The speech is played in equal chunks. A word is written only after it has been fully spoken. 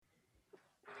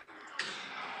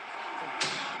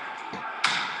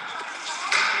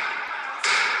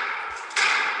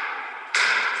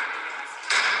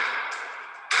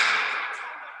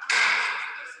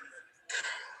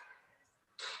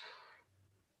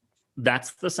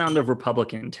That's the sound of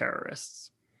Republican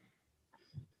terrorists.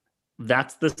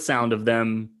 That's the sound of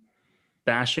them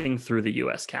bashing through the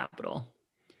US Capitol.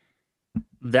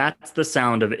 That's the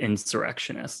sound of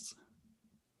insurrectionists.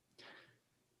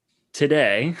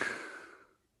 Today,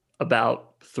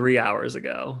 about 3 hours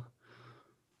ago,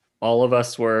 all of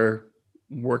us were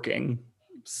working,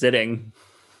 sitting,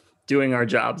 doing our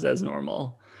jobs as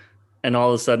normal. And all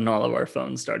of a sudden, all of our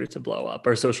phones started to blow up.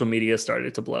 Our social media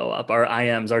started to blow up. Our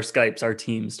IMs, our Skypes, our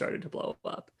Teams started to blow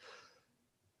up.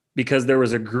 Because there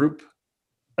was a group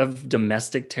of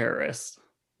domestic terrorists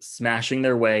smashing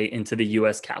their way into the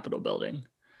US Capitol building,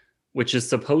 which is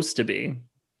supposed to be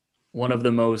one of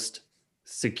the most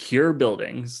secure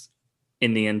buildings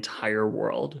in the entire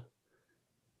world.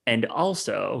 And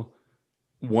also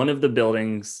one of the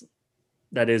buildings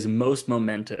that is most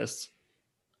momentous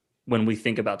when we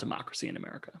think about democracy in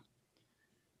America.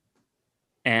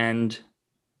 And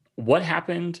what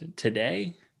happened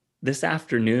today, this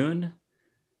afternoon,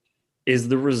 is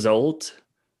the result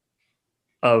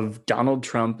of Donald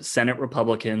Trump, Senate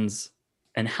Republicans,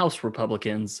 and House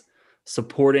Republicans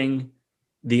supporting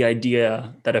the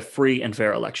idea that a free and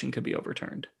fair election could be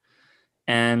overturned.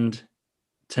 And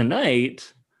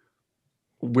tonight,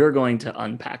 we're going to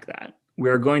unpack that.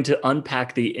 We're going to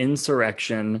unpack the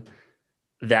insurrection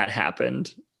that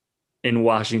happened in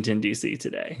Washington, D.C.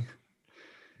 today.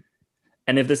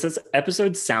 And if this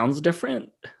episode sounds different,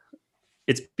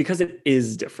 it's because it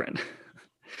is different.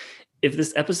 If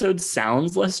this episode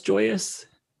sounds less joyous,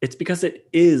 it's because it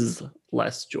is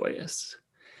less joyous.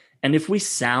 And if we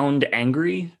sound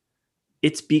angry,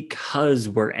 it's because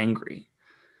we're angry.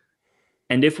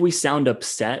 And if we sound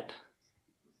upset,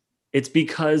 it's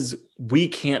because we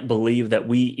can't believe that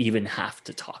we even have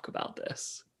to talk about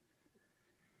this.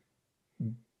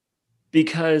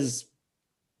 Because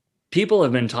people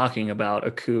have been talking about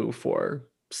a coup for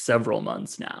several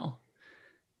months now.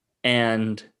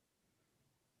 And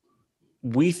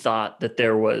we thought that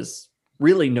there was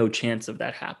really no chance of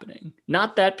that happening.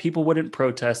 Not that people wouldn't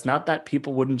protest, not that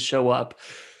people wouldn't show up,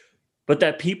 but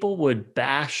that people would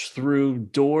bash through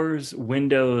doors,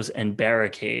 windows, and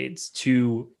barricades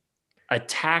to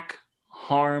attack,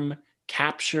 harm,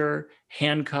 capture,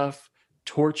 handcuff,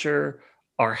 torture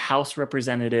our House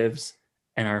representatives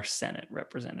and our Senate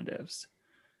representatives.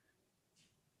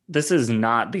 This is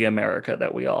not the America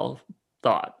that we all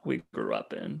thought we grew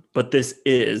up in, but this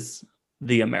is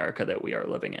the America that we are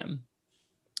living in.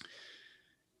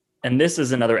 And this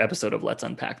is another episode of Let's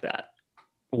Unpack That,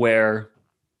 where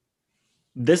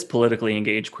this politically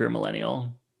engaged queer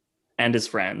millennial and his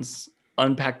friends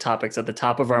unpack topics at the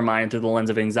top of our mind through the lens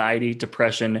of anxiety,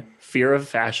 depression, fear of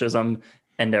fascism,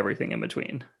 and everything in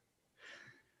between.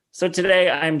 So today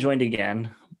I'm joined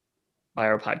again by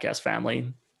our podcast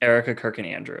family, Erica, Kirk, and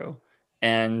Andrew.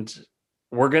 And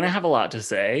we're going to have a lot to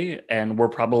say, and we're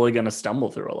probably going to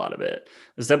stumble through a lot of it.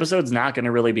 This episode's not going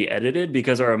to really be edited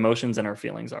because our emotions and our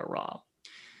feelings are raw.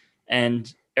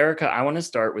 And Erica, I want to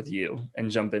start with you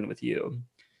and jump in with you.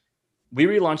 We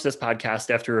relaunched this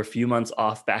podcast after a few months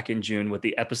off back in June with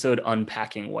the episode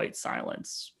Unpacking White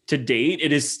Silence. To date,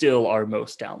 it is still our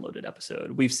most downloaded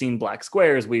episode. We've seen Black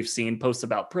Squares, we've seen posts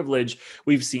about privilege,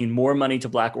 we've seen more money to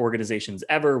Black organizations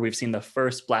ever, we've seen the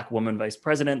first Black woman vice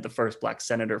president, the first Black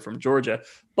senator from Georgia,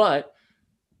 but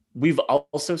we've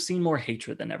also seen more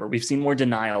hatred than ever. We've seen more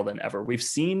denial than ever. We've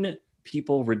seen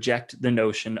people reject the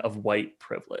notion of white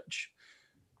privilege.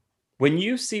 When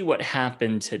you see what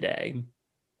happened today,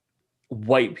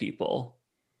 white people,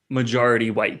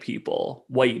 majority white people,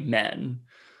 white men,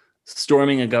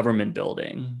 storming a government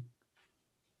building,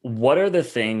 what are the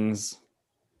things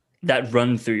that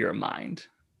run through your mind?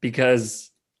 Because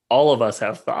all of us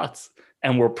have thoughts,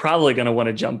 and we're probably going to want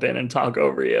to jump in and talk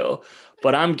over you.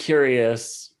 But I'm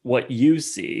curious what you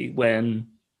see when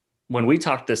we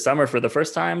talked this summer for the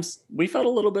first times. We felt a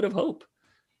little bit of hope.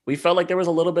 We felt like there was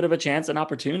a little bit of a chance and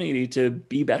opportunity to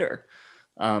be better.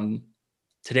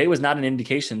 Today was not an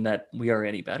indication that we are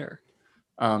any better.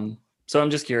 So I'm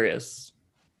just curious,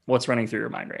 what's running through your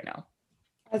mind right now?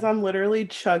 As I'm literally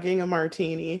chugging a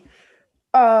martini.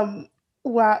 Wow,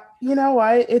 you know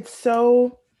what?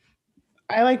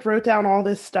 I wrote down all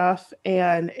this stuff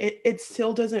and it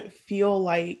still doesn't feel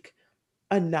like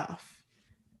enough.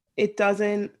 It's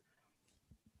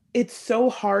so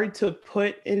hard to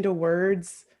put into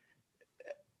words.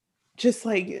 Just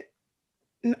like,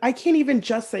 I can't even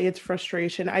just say it's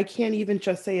frustration. I can't even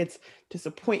just say it's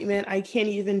disappointment. I can't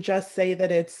even just say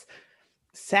that it's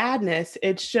sadness.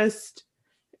 It's just,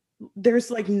 there's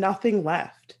like nothing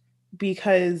left,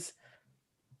 because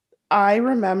I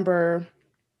remember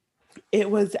it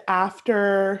was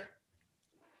after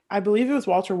I believe it was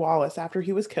Walter Wallace after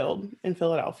he was killed in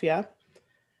Philadelphia.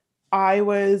 I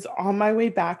was on my way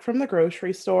back from the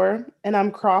grocery store and I'm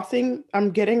at a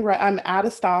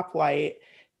stoplight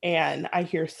and I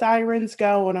hear sirens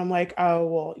go and I'm like, oh,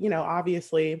 well,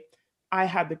 obviously I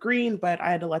had the green, but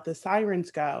I had to let the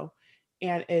sirens go.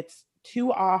 And it's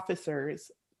two officers,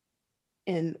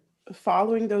 and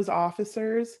following those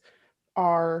officers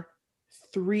are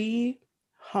three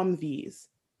Humvees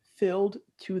filled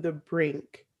to the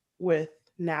brink with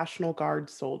National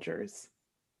Guard soldiers.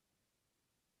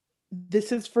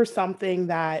 This is for something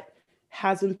that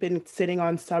hasn't been sitting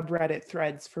on subreddit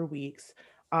threads for weeks.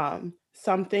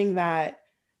 Something that,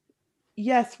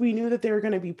 yes, we knew that there were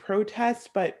going to be protests,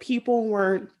 but people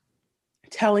weren't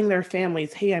telling their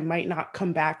families, hey, I might not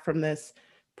come back from this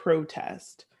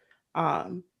protest.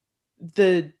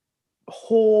 The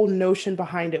whole notion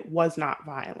behind it was not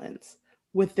violence.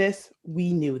 With this,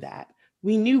 we knew that.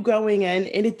 We knew going in,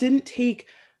 and it didn't take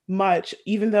much,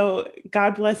 even though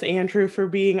God bless Andrew for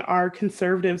being our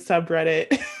conservative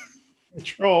subreddit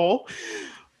troll.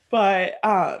 But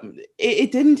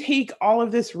it didn't take all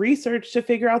of this research to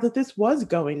figure out that this was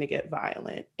going to get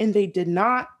violent, and they did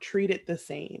not treat it the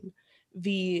same.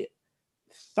 The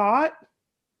thought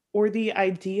or the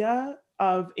idea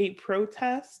of a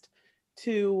protest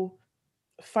to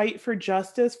fight for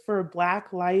justice for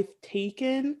Black life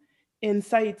taken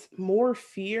incites more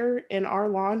fear in our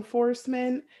law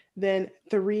enforcement than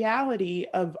the reality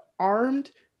of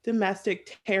armed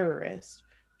domestic terrorists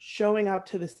showing up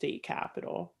to the state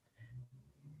capitol.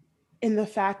 And the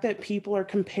fact that people are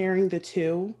comparing the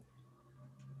two,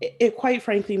 it quite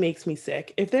frankly makes me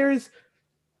sick. If there's,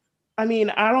 I mean,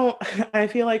 I don't, I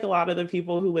feel like a lot of the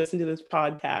people who listen to this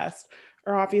podcast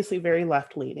are obviously very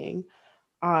left leaning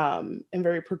and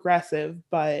very progressive.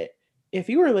 But if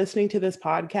you are listening to this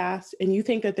podcast and you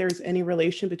think that there's any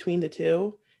relation between the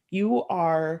two, you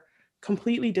are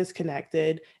completely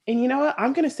disconnected. And you know what?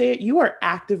 I'm going to say it. You are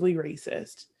actively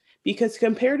racist, because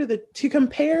to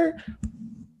compare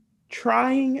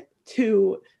trying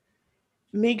to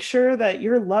make sure that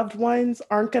your loved ones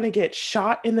aren't going to get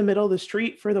shot in the middle of the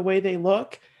street for the way they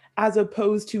look, as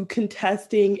opposed to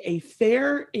contesting a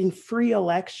fair and free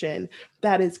election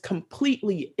that is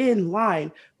completely in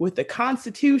line with the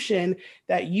Constitution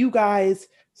that you guys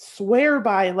swear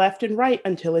by left and right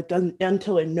until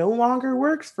it no longer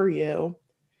works for you.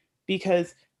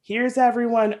 Because here's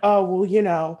everyone, oh,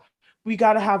 well, we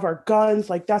got to have our guns,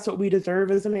 like that's what we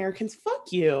deserve as Americans.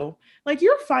 Fuck you. Like,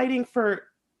 you're fighting for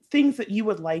things that you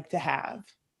would like to have.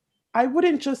 I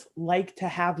wouldn't just like to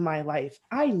have my life.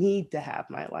 I need to have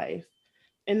my life.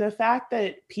 And the fact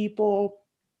that people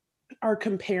are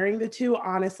comparing the two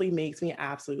honestly makes me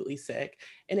absolutely sick.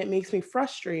 And it makes me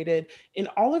frustrated. And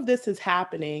all of this is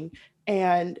happening.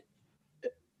 And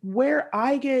where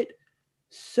I get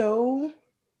so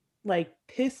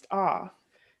pissed off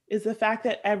is the fact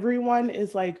that everyone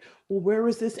is like, well, where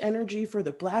was this energy for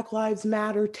the Black Lives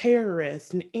Matter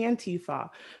terrorists and Antifa?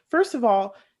 First of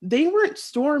all, they weren't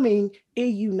storming a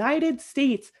United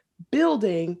States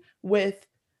building with,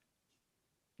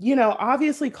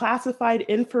 obviously classified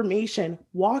information,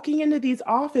 walking into these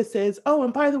offices. Oh,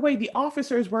 and by the way, the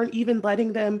officers weren't even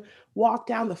letting them walk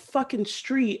down the fucking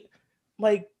street.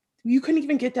 Like, you couldn't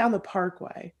even get down the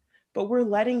parkway. But we're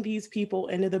letting these people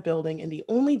into the building, and the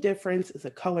only difference is the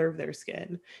color of their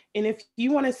skin. And if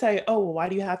you want to say, oh, well, why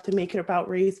do you have to make it about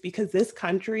race? Because this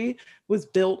country was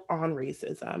built on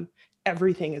racism.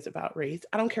 Everything is about race.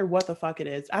 I don't care what the fuck it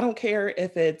is. I don't care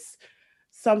if it's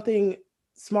something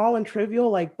small and trivial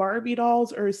like Barbie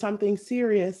dolls or something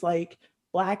serious like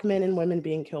Black men and women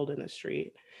being killed in the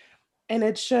street. And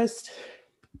it's just,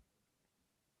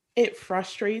 it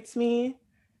frustrates me,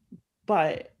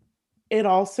 but it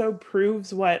also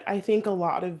proves what I think a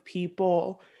lot of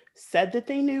people said that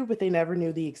they knew, but they never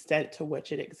knew the extent to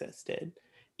which it existed.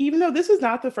 Even though this is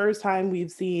not the first time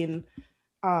we've seen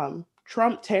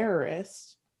Trump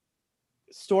terrorists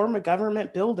storm a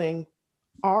government building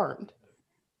armed.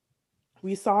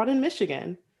 We saw it in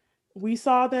Michigan. We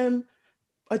saw them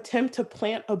attempt to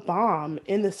plant a bomb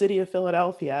in the city of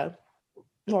Philadelphia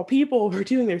while people were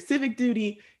doing their civic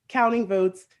duty, counting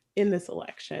votes in this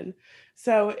election.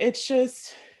 So it's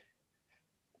just,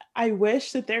 I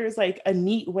wish that there's a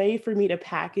neat way for me to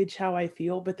package how I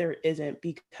feel, but there isn't,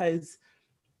 because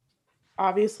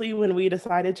obviously when we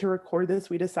decided to record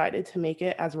this, we decided to make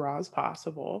it as raw as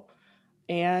possible.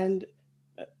 And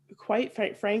quite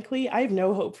frankly, I have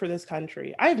no hope for this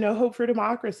country. I have no hope for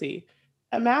democracy.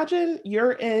 Imagine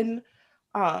you're in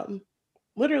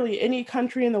literally any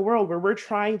country in the world where we're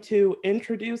trying to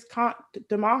introduce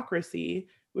democracy,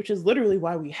 which is literally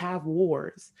why we have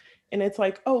wars. And it's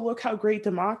like, oh, look how great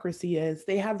democracy is.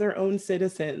 They have their own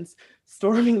citizens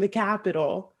storming the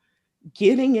Capitol,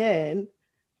 getting in,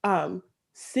 um,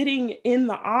 sitting in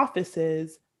the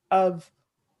offices of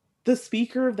the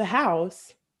Speaker of the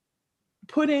House,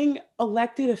 putting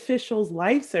elected officials'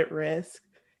 lives at risk.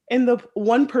 And the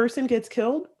one person gets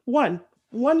killed. One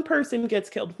person gets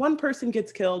killed. One person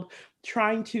gets killed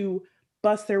trying to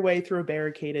bust their way through a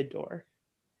barricaded door.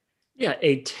 Yeah,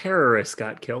 a terrorist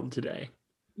got killed today.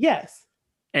 Yes.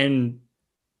 And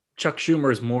Chuck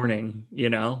Schumer's mourning,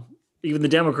 even the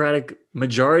Democratic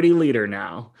majority leader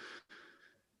now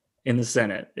in the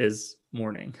Senate is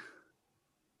mourning.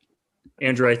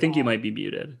 Andrew, I think you might be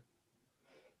muted.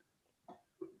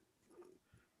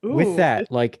 Ooh. With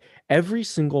that, like every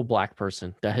single Black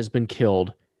person that has been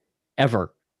killed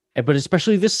ever, but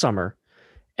especially this summer,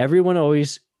 everyone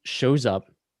always shows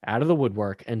up out of the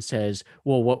woodwork and says,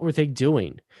 well, what were they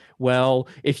doing? Well,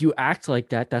 if you act like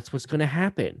that, that's what's going to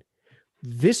happen.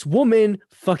 This woman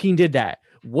fucking did that.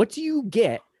 What do you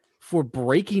get for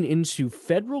breaking into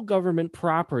federal government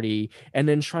property and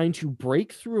then trying to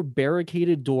break through a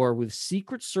barricaded door with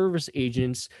Secret Service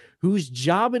agents whose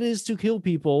job it is to kill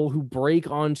people who break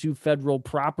onto federal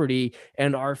property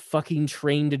and are fucking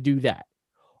trained to do that?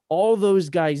 All those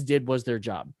guys did was their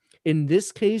job. In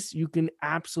this case, you can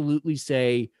absolutely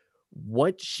say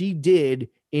what she did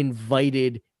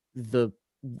invited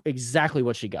exactly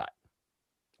what she got.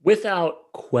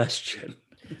 Without question.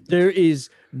 There is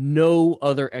no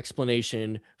other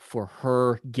explanation for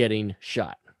her getting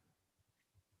shot.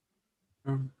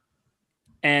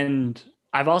 And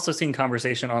I've also seen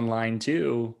conversation online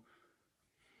too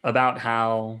about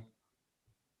how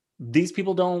these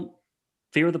people don't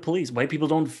fear the police. White people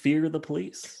don't fear the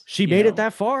police. She made it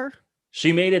that far.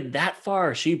 She made it that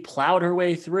far. She plowed her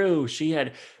way through. She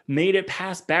had made it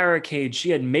past barricades. She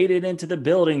had made it into the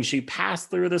building. She passed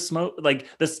through the smoke, like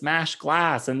the smashed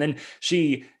glass. And then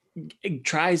she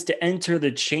tries to enter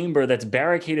the chamber that's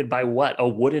barricaded by what? A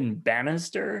wooden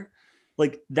banister?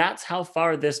 Like that's how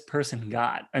far this person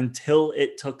got until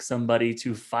it took somebody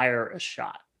to fire a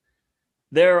shot.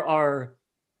 There are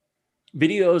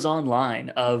videos online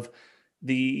of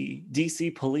the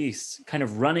DC police kind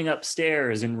of running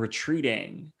upstairs and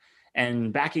retreating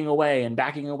and backing away and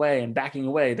backing away and backing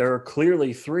away. There are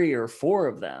clearly 3 or 4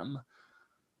 of them.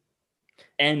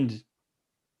 And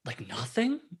like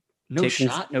nothing, no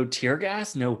shot, no tear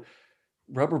gas, no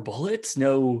rubber bullets,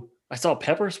 I saw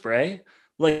pepper spray.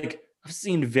 Like I've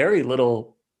seen very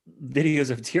little videos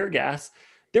of tear gas.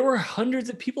 There were hundreds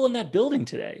of people in that building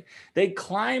today. They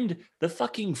climbed the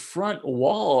fucking front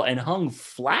wall and hung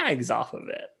flags off of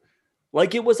it.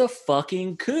 Like it was a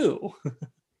fucking coup.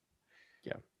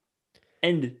 Yeah.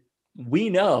 And we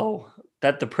know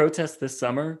that the protests this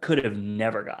summer could have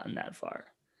never gotten that far.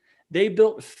 They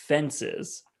built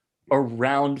fences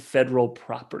around federal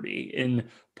property in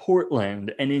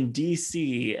Portland and in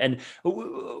DC, and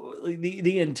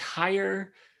the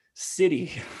entire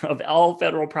city of all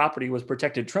federal property was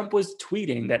protected. Trump was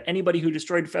tweeting that anybody who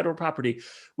destroyed federal property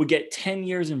would get 10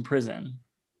 years in prison.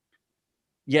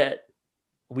 Yet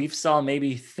we've saw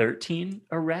maybe 13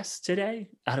 arrests today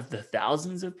out of the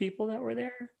thousands of people that were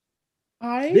there.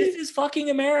 This is fucking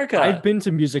America. I've been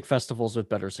to music festivals with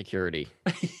better security.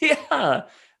 Yeah.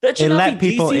 That should not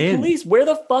be DC police. Where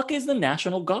the fuck is the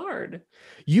National Guard?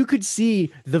 You could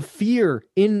see the fear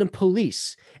in the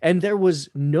police, and there was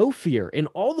no fear in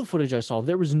all the footage I saw.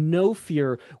 There was no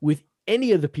fear with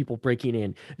any of the people breaking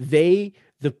in. The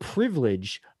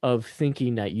privilege of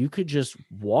thinking that you could just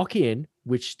walk in,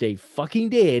 which they fucking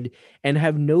did, and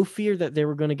have no fear that they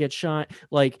were going to get shot.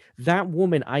 Like that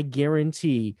woman, I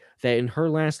guarantee that in her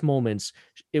last moments,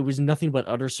 it was nothing but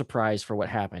utter surprise for what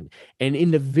happened. And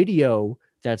in the video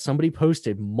that somebody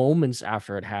posted moments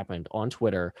after it happened on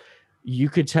Twitter, you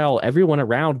could tell everyone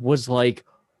around was like,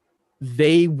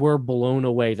 they were blown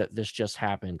away that this just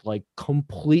happened. Like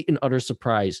complete and utter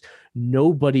surprise.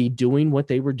 Nobody doing what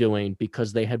they were doing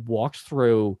because they had walked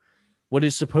through what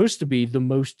is supposed to be the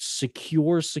most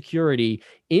secure security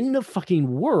in the fucking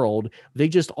world. They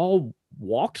just all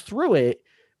walked through it.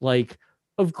 Like,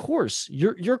 of course,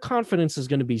 your confidence is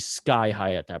going to be sky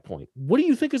high at that point. What do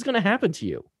you think is going to happen to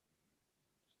you?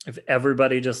 If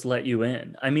everybody just let you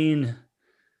in. I mean,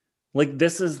 like,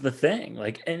 this is the thing.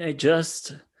 Like, and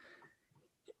it's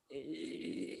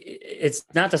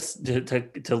not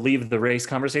to leave the race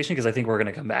conversation, because I think we're going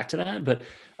to come back to that. But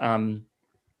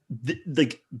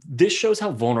this shows how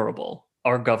vulnerable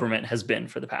our government has been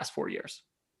for the past 4 years.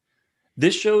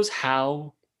 This shows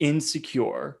how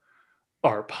insecure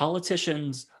our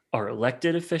politicians, our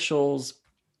elected officials,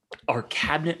 our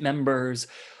cabinet members,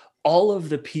 all of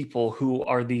the people who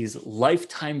are these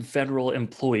lifetime federal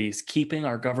employees keeping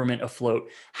our government afloat,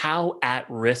 how at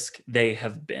risk they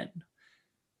have been.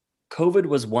 COVID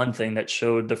was one thing that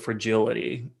showed the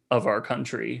fragility of our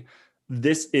country.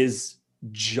 This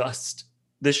shows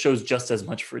just as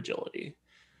much fragility.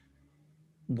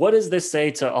 What does this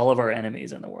say to all of our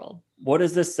enemies in the world? What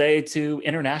does this say to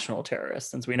international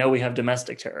terrorists, since we know we have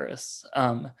domestic terrorists?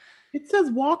 It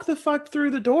says walk the fuck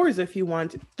through the doors if you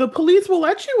want. The police will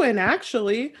let you in,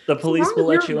 actually. The police will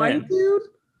let you in. Dude,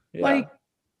 yeah. Like,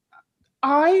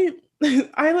 I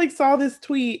like saw this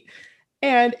tweet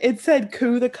and it said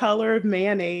 "coup the color of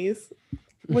mayonnaise,"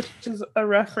 which is a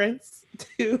reference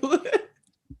to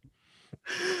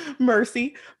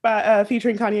Mercy by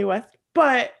featuring Kanye West.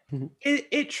 But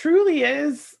it truly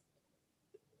is.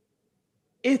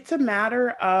 It's a matter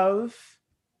of,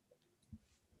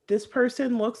 this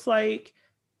person looks like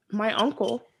my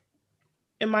uncle,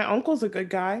 and my uncle's a good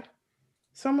guy,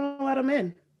 so I'm gonna let him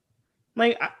in.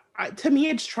 Like, to me,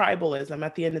 it's tribalism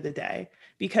at the end of the day.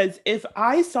 Because if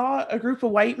I saw a group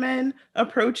of white men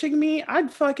approaching me,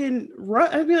 I'd fucking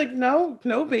run. I'd be like, no,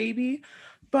 baby.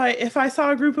 But if I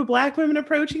saw a group of Black women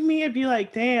approaching me, I'd be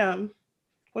like, damn,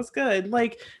 what's good?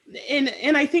 Like,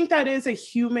 and I think that is a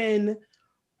human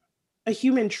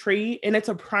trait, and it's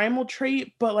a primal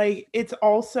trait, but like, it's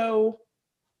also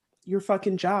your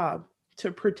fucking job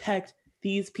to protect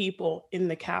these people in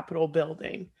the Capitol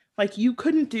building. Like, you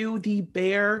couldn't do the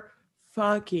bare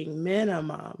fucking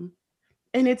minimum.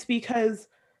 And it's because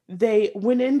they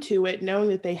went into it knowing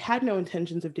that they had no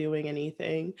intentions of doing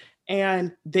anything.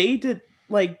 And they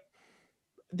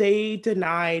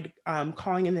denied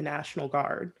calling in the National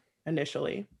Guard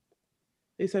initially.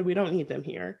 They said, we don't need them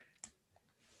here.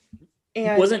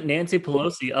 And wasn't Nancy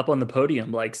Pelosi up on the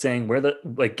podium like saying,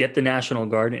 get the National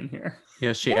Guard in here?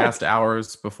 Yeah, she asked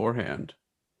hours beforehand.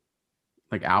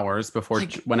 Like hours before,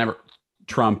 whenever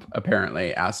Trump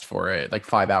apparently asked for it, like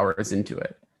 5 hours into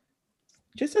it.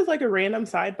 Just as like a random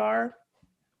sidebar,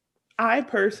 I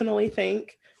personally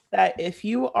think that if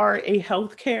you are a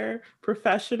healthcare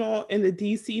professional in the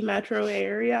DC metro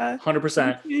area,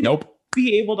 100%. Nope.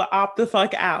 Be able to opt the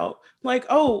fuck out. Like,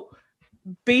 oh,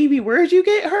 baby, where'd you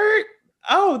get hurt?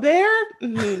 Oh, there?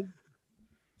 Mm-hmm.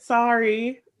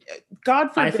 Sorry. God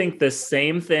forbid. I think the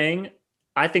same thing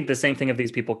if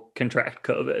these people contract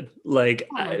COVID. Like,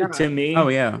 to me, oh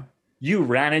yeah, you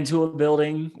ran into a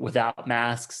building without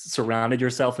masks, surrounded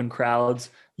yourself in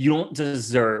crowds. You don't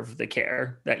deserve the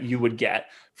care that you would get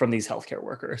from these healthcare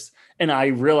workers. And I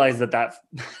realize that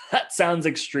sounds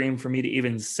extreme for me to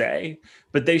even say,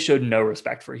 but they showed no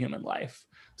respect for human life.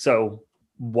 So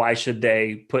why should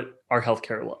they put our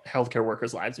healthcare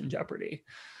workers' lives in jeopardy?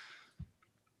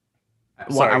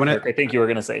 Well, Sorry, Kirk, I think you were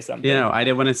going to say something. I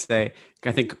did want to say,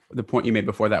 I think the point you made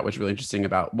before that was really interesting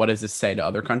about what does this say to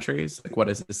other countries? Like, what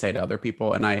does this say to other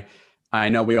people? And I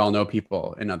know we all know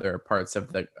people in other parts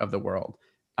of the world.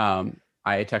 I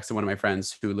texted one of my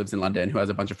friends who lives in London, who has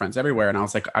a bunch of friends everywhere. And I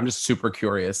was like, I'm just super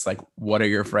curious. Like, what are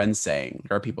your friends saying?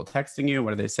 Are people texting you?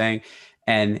 What are they saying?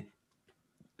 And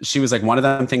she was like, one of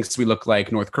them thinks we look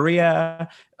like North Korea.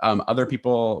 Other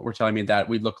people were telling me that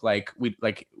we look like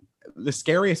the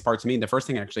scariest part to me, the first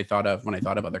thing I actually thought of when I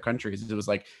thought of other countries, it was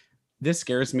like, this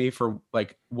scares me for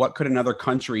like, what could another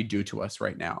country do to us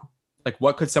right now? Like,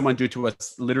 what could someone do to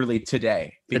us literally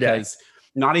today? Because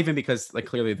not even because like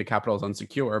clearly the Capitol is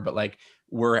unsecure, but like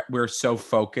we're so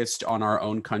focused on our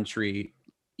own country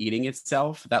eating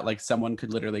itself that like someone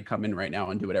could literally come in right now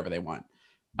and do whatever they want.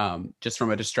 Just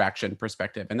from a distraction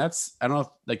perspective. And that's, I don't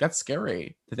know, like that's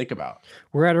scary to think about.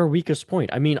 We're at our weakest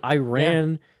point. I mean,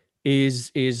 Iran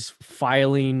is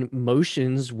filing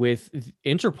motions with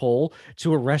Interpol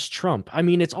to arrest Trump. I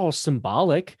mean, it's all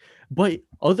symbolic, but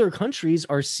other countries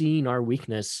are seeing our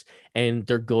weakness and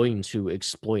they're going to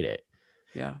exploit it.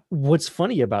 Yeah. What's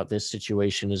funny about this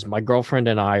situation is my girlfriend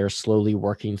and I are slowly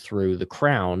working through The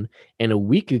Crown. And a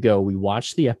week ago, we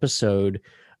watched the episode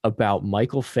about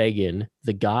Michael Fagan,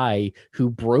 the guy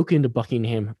who broke into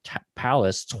Buckingham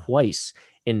Palace twice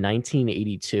in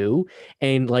 1982.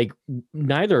 And like,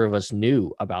 neither of us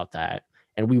knew about that.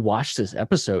 And we watched this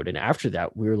episode. And after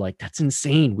that, we were like, that's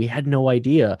insane. We had no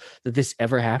idea that this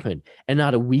ever happened. And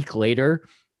not a week later,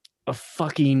 a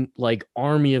fucking like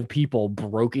army of people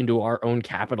broke into our own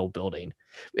Capitol building.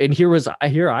 And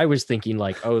here I was thinking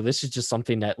like, oh, this is just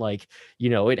something that like, you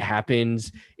know, it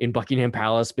happens in Buckingham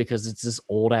Palace because it's this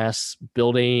old ass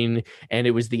building and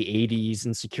it was the 80s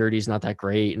and security is not that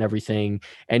great and everything.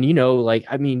 And, you know, like,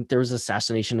 I mean, there was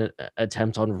assassination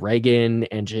attempt on Reagan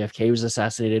and JFK was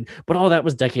assassinated, but all that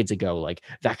was decades ago. Like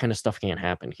that kind of stuff can't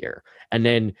happen here. And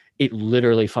then it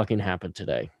literally fucking happened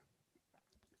today.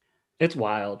 It's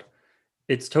wild.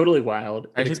 It's totally wild.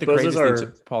 I It think the exposes craziest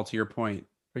our. thing, Paul, to your point.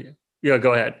 Yeah,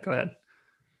 go ahead. Go ahead.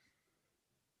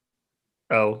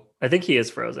 Oh, I think he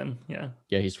is frozen. Yeah.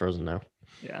 Yeah, he's frozen now.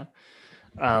 Yeah.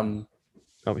 Oh,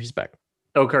 he's back.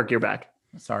 Oh, Kirk, you're back.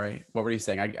 Sorry, what were you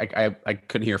saying? I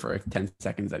couldn't hear for 10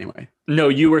 seconds anyway. No,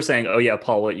 you were saying, oh yeah,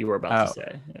 Paul, what you were about to Oh.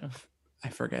 say. Yeah. I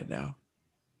forget now.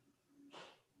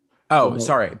 Oh,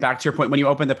 sorry. Back to your point when you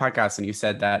opened the podcast and you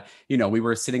said that, we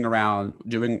were sitting around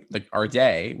doing like our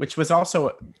day, which was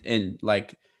also in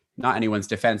like not anyone's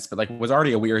defense, but like was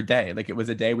already a weird day. Like it was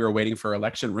a day we were waiting for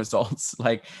election results.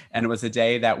 And it was a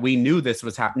day that we knew this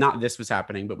was not this was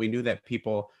happening, but we knew that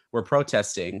people were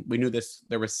protesting. We knew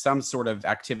there was some sort of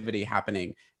activity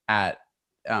happening at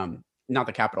not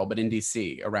the Capitol, but in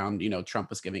DC around, Trump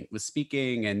was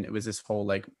speaking, and it was this whole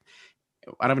like,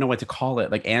 I don't even know what to call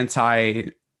it, like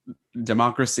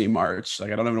anti-democracy march.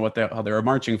 Like I don't even know what the hell they were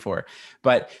marching for.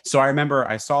 But so I remember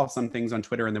I saw some things on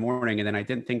Twitter in the morning, and then I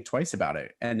didn't think twice about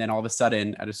it. And then all of a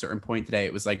sudden, at a certain point today,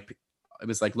 it was like,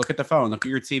 look at the phone, look at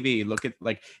your TV, look at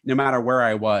like, no matter where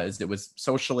I was, it was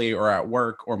socially or at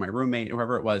work or my roommate,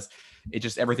 whoever it was, it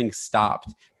just, everything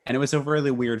stopped. And it was a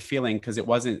really weird feeling because it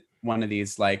wasn't one of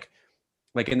these like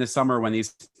in the summer when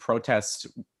these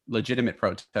legitimate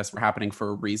protests were happening for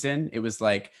a reason. It was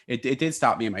like, it did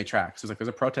stop me in my tracks. It was like, there's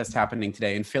a protest happening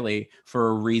today in Philly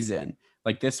for a reason.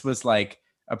 Like this was like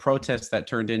a protest that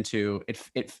turned into it.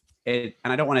 And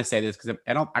I don't want to say this because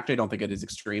I don't think it is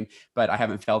extreme, but I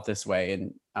haven't felt this way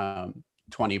in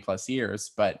 20 plus years.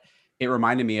 But it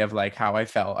reminded me of like how I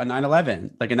felt on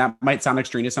 9/11. Like, and that might sound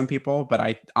extreme to some people, but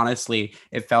I honestly,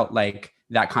 it felt like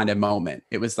that kind of moment.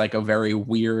 It was like a very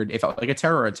weird, it felt like a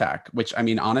terror attack, which I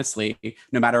mean, honestly,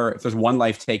 no matter if there's one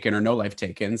life taken or no life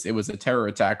taken, it was a terror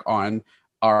attack on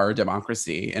our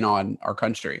democracy and on our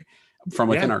country from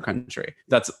within our country.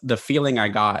 That's the feeling I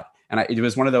got. And it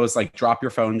was one of those like, drop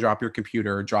your phone, drop your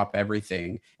computer, drop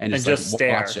everything, and just like,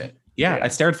 stare. Watch it. Yeah, I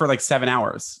stared for like 7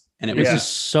 hours, and it was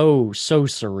just so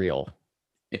surreal.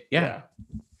 Yeah.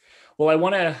 Well, I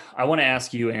want to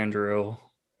ask you, Andrew.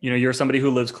 You're somebody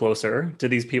who lives closer to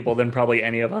these people than probably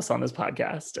any of us on this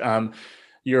podcast.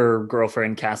 Your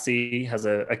girlfriend, Cassie, has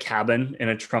a cabin in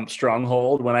a Trump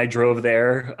stronghold. When I drove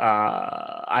there,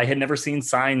 I had never seen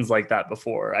signs like that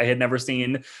before. I had never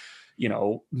seen,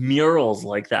 murals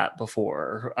like that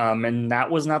before. And that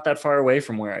was not that far away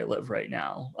from where I live right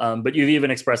now. But you've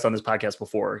even expressed on this podcast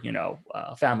before,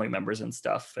 family members and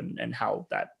stuff, and how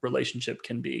that relationship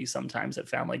can be sometimes at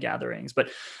family gatherings. But,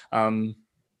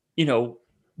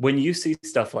 when you see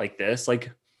stuff like this, like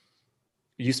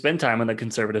you spend time on the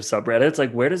conservative subreddits,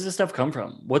 like where does this stuff come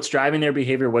from? What's driving their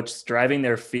behavior? What's driving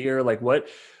their fear? Like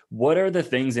what are the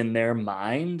things in their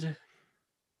mind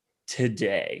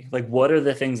today? Like what are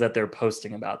the things that they're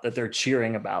posting about, that they're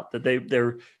cheering about, that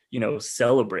they're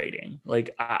celebrating?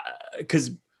 Like, because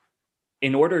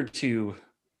in order to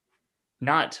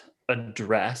not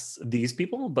address these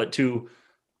people, but to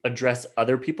address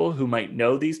other people who might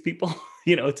know these people,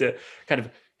 to kind of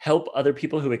help other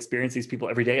people who experience these people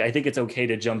every day, I think it's okay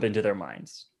to jump into their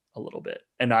minds a little bit.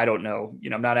 And I don't know,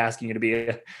 I'm not asking you to be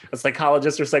a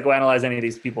psychologist or psychoanalyze any of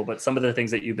these people, but some of the things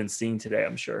that you've been seeing today,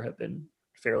 I'm sure have been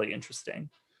fairly interesting.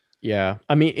 Yeah.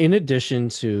 I mean, in addition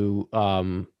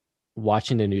to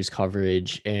watching the news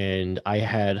coverage, and I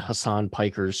had Hassan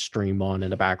Piker's stream on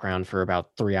in the background for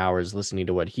about 3 hours listening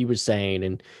to what he was saying,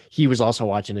 and he was also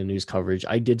watching the news coverage.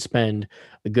 I did spend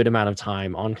a good amount of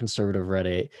time on conservative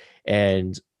Reddit,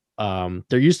 and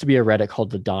there used to be a Reddit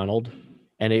called the Donald,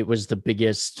 and it was the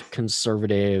biggest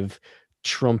conservative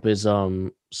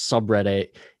Trumpism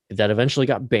subreddit that eventually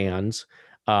got banned.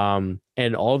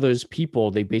 And all those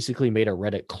people, they basically made a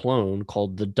Reddit clone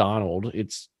called the Donald.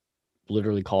 It's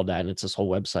literally called that, and it's this whole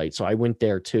website. So I went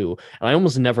there too, and I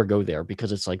almost never go there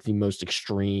because it's like the most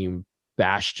extreme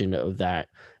bastion of that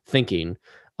thinking.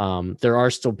 There are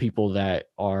still people that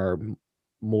are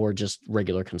more just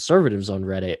regular conservatives on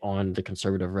Reddit, on the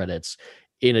conservative Reddits,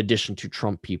 in addition to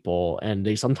Trump people, and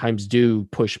they sometimes do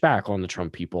push back on the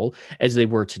Trump people, as they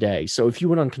were today. So if you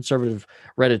went on conservative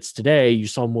Reddits today, you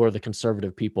saw more of the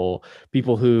conservative people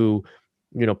who,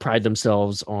 pride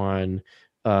themselves on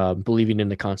believing in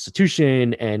the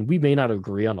Constitution, and we may not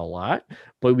agree on a lot,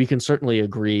 but we can certainly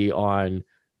agree on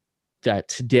that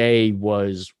today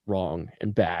was wrong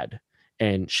and bad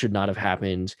and should not have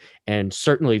happened. And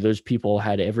certainly those people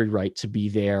had every right to be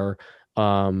there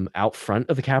out front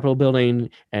of the Capitol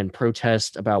building and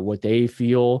protest about what they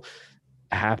feel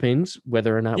happened,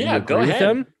 whether or not we agree with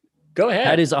them. Go ahead.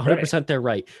 That is 100% their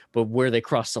right. But where they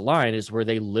crossed the line is where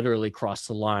they literally crossed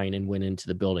the line and went into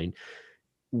the building.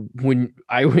 When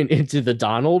I went into the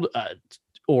Donald,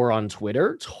 or on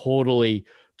Twitter, totally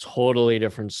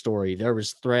different story. There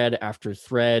was thread after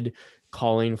thread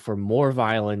calling for more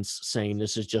violence, saying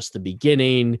this is just the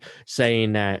beginning,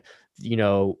 saying that, you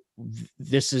know,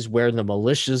 this is where the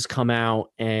militias come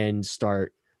out and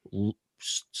start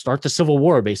the civil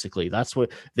war. Basically, that's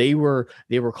what they were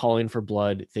calling for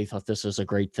blood. They thought this was a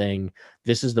great thing.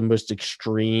 This is the most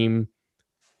extreme,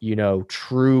 you know,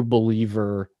 true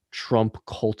believer Trump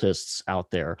cultists out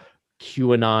there,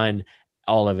 QAnon,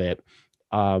 all of it.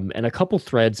 And a couple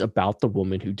threads about the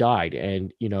woman who died.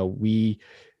 And, you know, we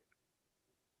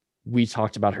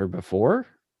talked about her before.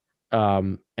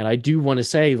 And I do want to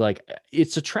say, like,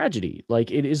 it's a tragedy.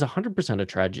 Like, it is 100% a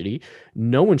tragedy.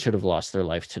 No one should have lost their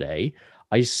life today.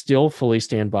 I still fully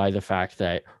stand by the fact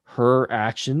that her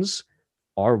actions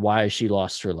are why she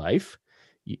lost her life.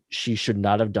 She should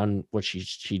not have done what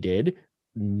she did.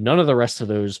 None of the rest of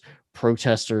those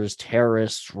protesters,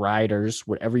 terrorists, rioters,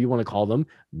 whatever you want to call them,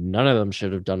 none of them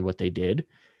should have done what they did.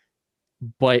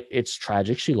 But it's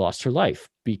tragic she lost her life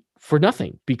for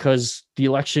nothing, because the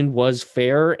election was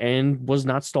fair and was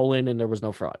not stolen and there was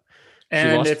no fraud.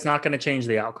 And it's not going to change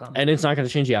the outcome. And it's not going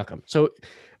to change the outcome. So,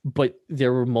 but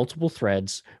there were multiple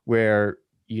threads where,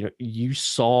 you know, you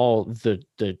saw the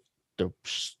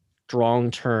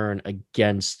strong turn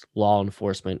against law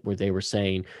enforcement, where they were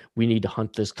saying, we need to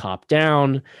hunt this cop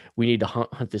down. We need to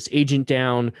hunt this agent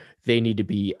down. They need to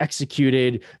be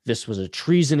executed. This was a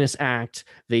treasonous act.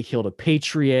 They killed a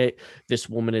patriot. This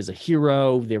woman is a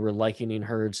hero. They were likening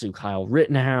her to Kyle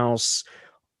Rittenhouse,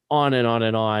 on and on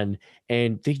and on.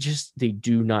 And they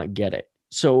do not get it.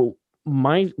 So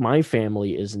my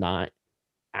family is not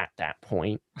at that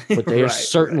point, but they are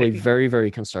certainly very, very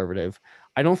conservative.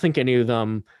 I don't think any of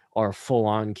them are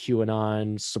full-on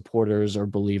QAnon supporters or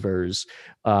believers.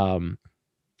 But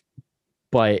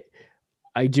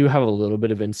I do have a little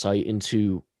bit of insight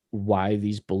into why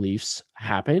these beliefs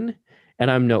happen.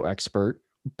 And I'm no expert,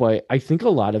 but I think a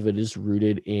lot of it is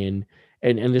rooted in,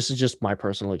 and this is just my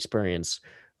personal experience,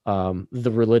 the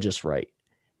religious right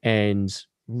and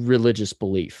religious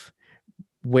belief,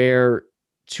 where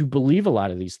to believe a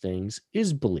lot of these things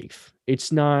is belief.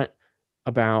 It's not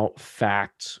about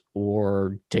fact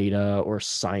or data or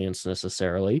science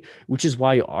necessarily, which is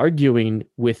why arguing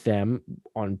with them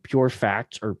on pure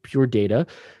fact or pure data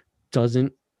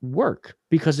doesn't work,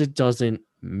 because it doesn't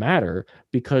matter,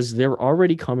 because they're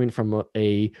already coming from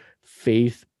a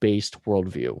faith-based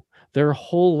worldview. Their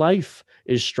whole life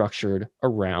is structured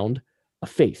around a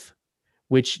faith,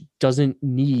 which doesn't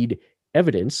need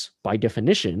evidence by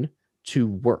definition to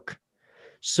work.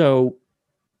 So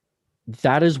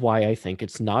that is why I think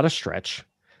it's not a stretch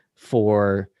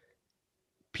for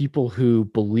people who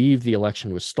believe the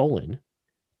election was stolen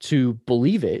to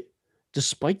believe it,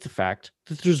 despite the fact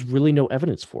that there's really no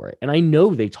evidence for it. And I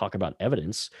know they talk about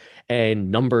evidence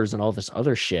and numbers and all this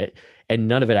other shit, and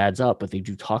none of it adds up, but they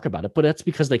do talk about it. But that's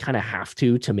because they kind of have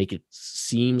to make it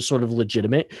seem sort of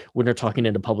legitimate when they're talking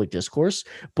into public discourse.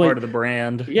 But part of the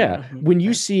brand. Yeah. When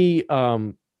you see,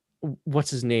 what's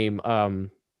his name?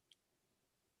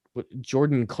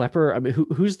 Jordan Klepper. I mean,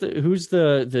 who's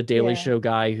the Daily Show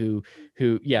guy who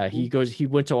he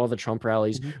went to all the Trump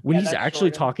rallies. When he's actually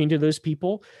Jordan talking to those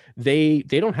people, they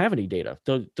don't have any data.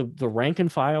 The rank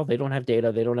and file, they don't have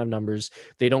data, they don't have numbers,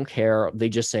 they don't care. They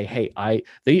just say, hey,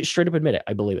 they straight up admit it.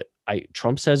 I believe it.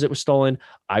 Trump says it was stolen.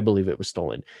 I believe it was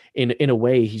stolen. In a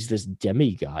way, he's this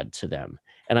demigod to them.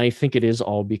 And I think it is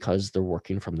all because they're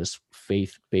working from this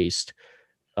faith-based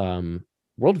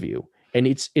worldview. And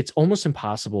it's almost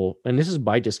impossible. And this is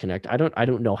my disconnect. I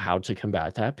don't know how to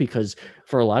combat that, because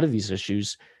for a lot of these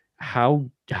issues, how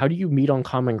do you meet on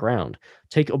common ground?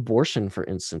 Take abortion, for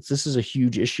instance. This is a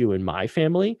huge issue in my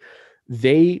family.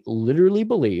 They literally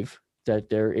believe that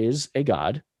there is a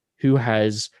God who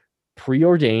has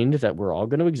preordained that we're all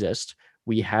going to exist.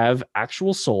 We have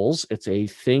actual souls. It's a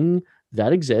thing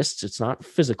that exists. It's not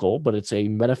physical, but it's a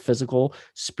metaphysical,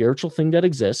 spiritual thing that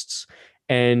exists.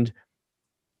 And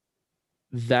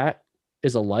that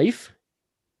is a life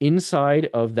inside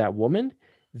of that woman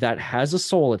that has a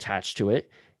soul attached to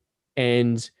it.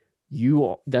 And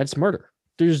that's murder.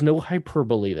 There's no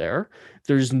hyperbole there.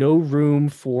 There's no room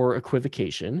for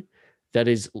equivocation. That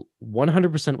is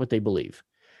 100% what they believe.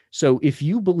 So if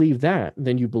you believe that,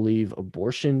 then you believe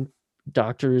abortion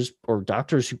doctors or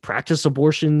doctors who practice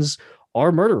abortions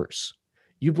are murderers.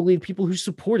 You believe people who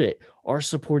support it are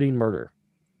supporting murder.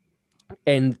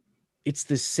 And it's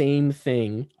the same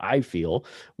thing, I feel,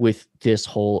 with this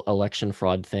whole election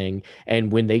fraud thing.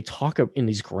 And when they talk in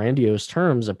these grandiose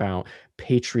terms about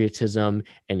patriotism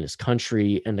and this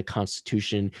country and the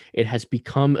Constitution, it has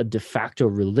become a de facto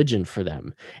religion for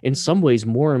them. In some ways,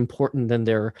 more important than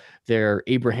their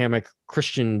Abrahamic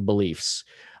Christian beliefs.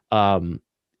 Um,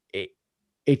 it,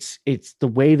 it's the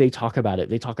way they talk about it.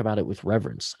 They talk about it with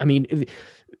reverence. I mean,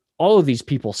 all of these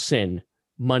people sin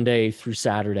Monday through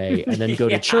Saturday and then go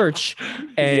to church,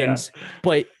 and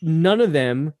but none of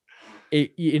them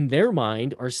in their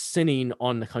mind are sinning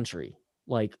on the country.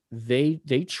 Like they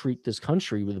treat this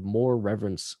country with more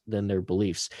reverence than their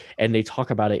beliefs, and they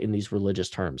talk about it in these religious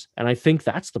terms. And I think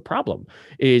that's the problem,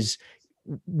 is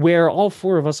where all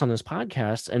four of us on this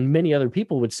podcast and many other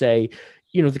people would say,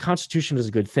 you know, the Constitution is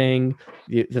a good thing.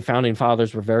 The founding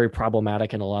fathers were very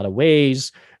problematic in a lot of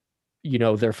ways. You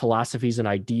know, their philosophies and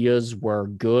ideas were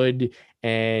good,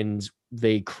 and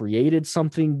they created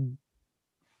something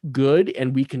good,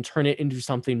 and we can turn it into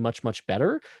something much, much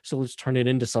better. So let's turn it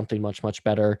into something much, much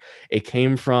better. It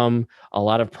came from a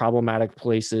lot of problematic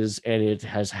places, and it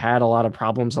has had a lot of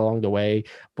problems along the way,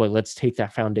 but let's take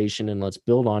that foundation and let's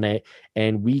build on it.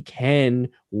 And we can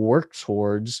work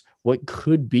towards what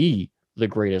could be the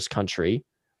greatest country,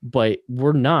 but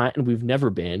we're not, and we've never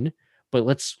been. But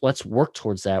let's work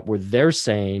towards that, where they're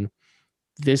saying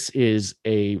this is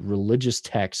a religious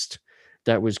text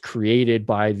that was created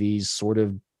by these sort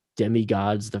of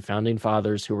demigods, the founding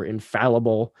fathers, who were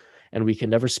infallible, and we can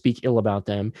never speak ill about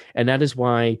them. And that is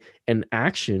why an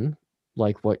action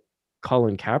like what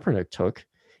Colin Kaepernick took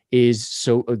is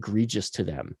so egregious to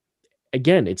them.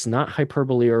 Again, it's not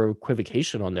hyperbole or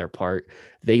equivocation on their part.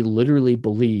 They literally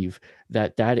believe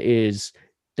that that is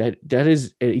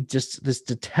just this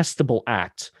detestable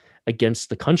act against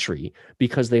the country,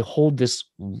 because they hold this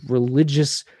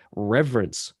religious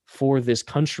reverence for this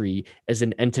country as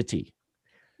an entity.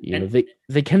 You know,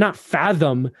 they cannot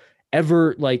fathom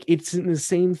ever, like, it's in the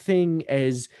same thing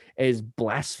as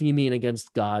blaspheming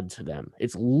against God to them.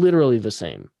 It's literally the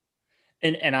same.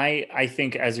 And I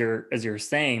think as you're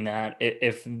saying that,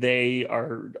 if they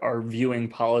are viewing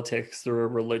politics through a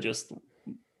religious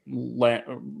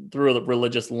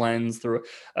lens, through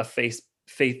a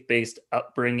faith-based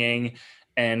upbringing,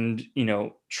 and you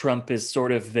know, Trump is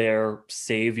sort of their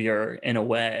savior in a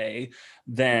way,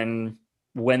 then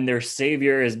when their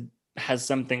savior has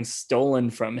something stolen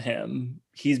from him,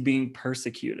 he's being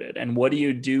persecuted. And what do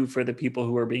you do for the people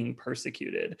who are being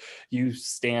persecuted? You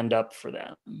stand up for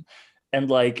them. And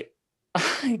like,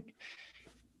 and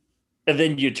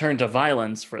then you turn to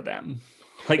violence for them.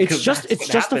 Like, it's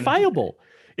justifiable.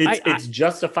 It's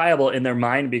justifiable in their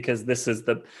mind, because this is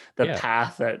the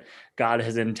path that God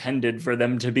has intended for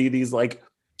them to be, these like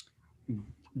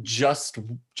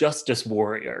justice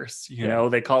warriors. You know,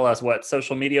 they call us what,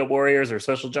 social media warriors or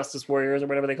social justice warriors or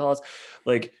whatever they call us.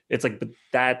 Like, it's like, but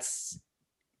that's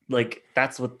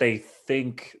what they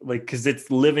think, like, because it's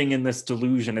living in this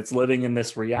delusion, it's living in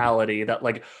this reality that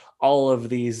like all of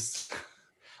these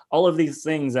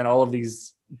things and all of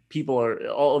these people are,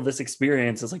 all of this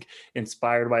experience is like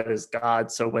inspired by this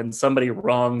God. So when somebody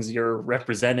wrongs your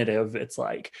representative, it's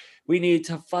like, we need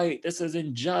to fight, this is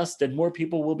unjust, and more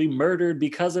people will be murdered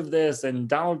because of this, and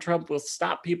Donald Trump will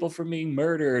stop people from being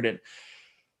murdered. And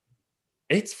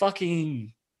it's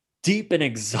fucking deep and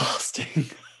exhausting.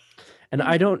 And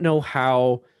I don't know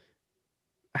how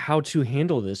to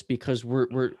handle this, because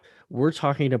we're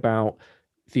talking about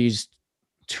these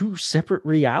two separate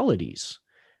realities,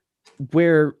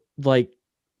 where like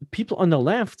people on the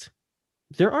left,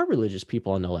 there are religious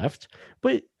people on the left,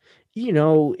 but you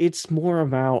know, it's more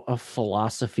about a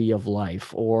philosophy of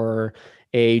life or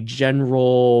a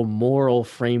general moral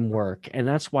framework. And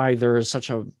that's why there is such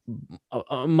a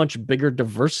much bigger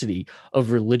diversity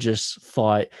of religious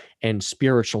thought and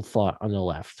spiritual thought on the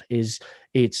left. Is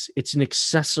it's an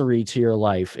accessory to your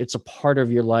life. It's a part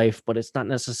of your life, but it's not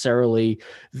necessarily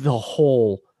the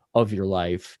whole of your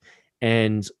life.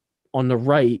 And on the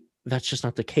right, that's just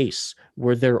not the case,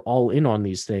 where they're all in on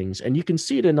these things. And you can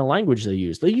see it in the language they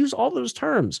use. They use all those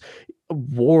terms,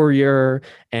 warrior,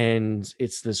 and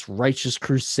it's this righteous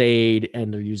crusade,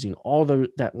 and they're using all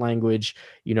that language.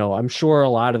 You know, I'm sure a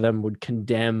lot of them would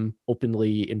condemn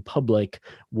openly in public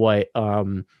what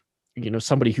you know,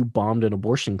 somebody who bombed an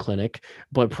abortion clinic,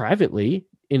 but privately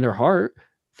in their heart,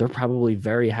 they're probably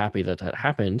very happy that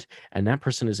happened, and that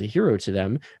person is a hero to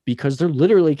them, because they're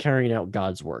literally carrying out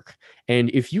God's work.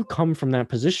 And if you come from that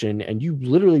position and you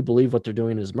literally believe what they're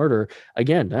doing is murder,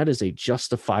 again, that is a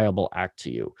justifiable act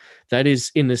to you. That is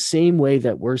in the same way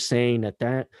that we're saying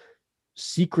that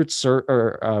Secret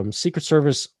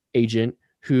Service agent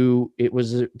who it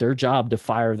was their job to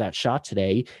fire that shot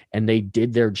today, and they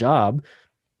did their job,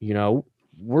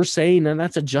 we're saying that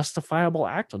that's a justifiable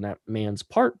act on that man's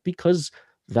part because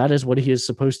that is what he is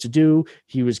supposed to do.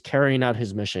 He was carrying out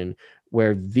his mission,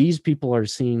 where these people are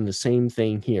seeing the same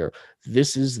thing here.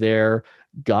 This is their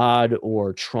God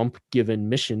or Trump given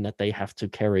mission that they have to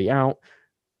carry out.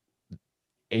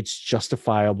 It's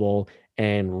justifiable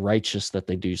and righteous that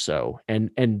they do so. And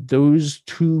those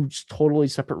two totally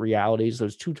separate realities,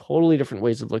 those two totally different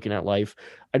ways of looking at life,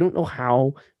 I don't know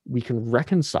how we can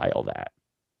reconcile that.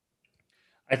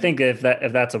 I think if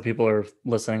that's what people are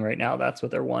listening right now, that's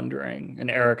what they're wondering. And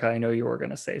Erica, I know you were going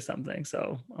to say something,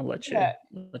 so I'll let you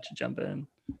jump in.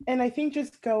 And I think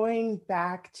just going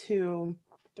back to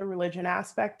the religion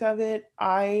aspect of it,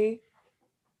 I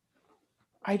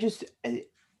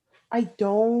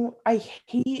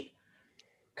hate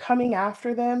coming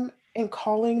after them and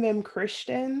calling them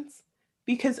Christians,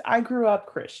 because I grew up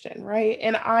Christian, right?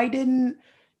 And I didn't,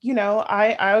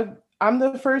 I'm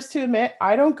the first to admit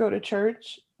I don't go to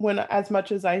church as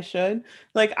much as I should.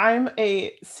 Like, I'm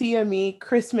a CME,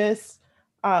 Christmas,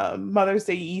 Mother's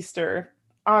Day, Easter,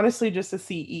 honestly just a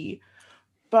CE.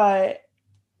 But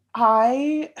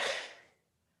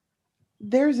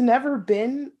there's never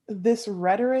been this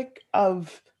rhetoric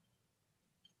of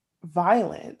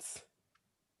violence.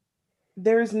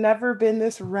 There's never been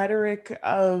this rhetoric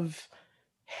of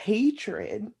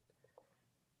hatred.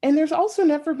 And there's also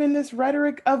never been this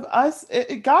rhetoric of us.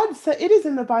 God said, it is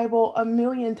in the Bible a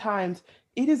million times,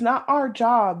 it is not our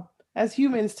job as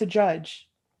humans to judge.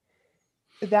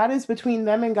 That is between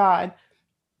them and God.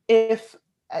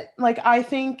 I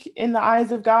think in the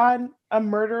eyes of God, a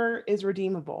murderer is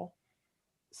redeemable,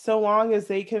 so long as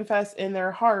they confess in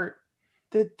their heart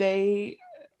that they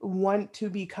want to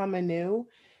become anew.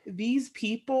 These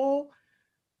people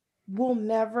will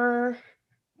never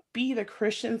be the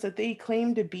Christians that they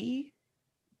claim to be,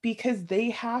 because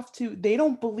they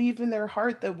don't believe in their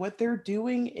heart that what they're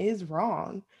doing is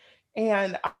wrong.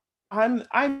 And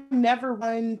I'm never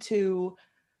one to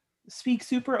speak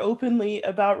super openly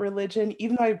about religion,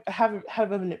 even though I have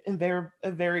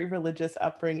a very religious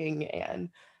upbringing, and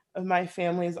my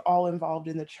family is all involved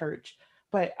in the church.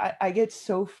 But I get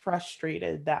so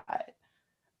frustrated that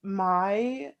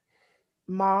my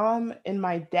mom and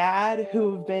my dad,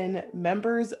 who have been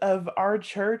members of our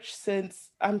church since,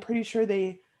 I'm pretty sure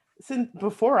since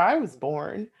before I was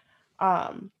born,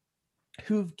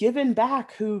 who've given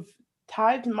back, who've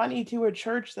tithed money to a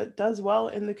church that does well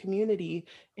in the community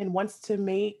and wants to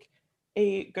make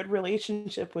a good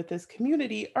relationship with this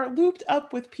community, are looped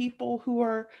up with people who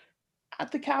are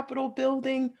at the Capitol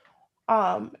building,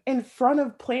 in front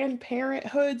of Planned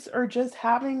Parenthoods, or just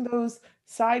having those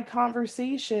side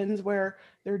conversations where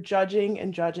they're judging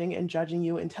and judging and judging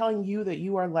you and telling you that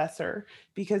you are lesser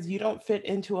because you don't fit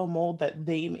into a mold that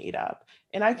they made up.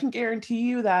 And I can guarantee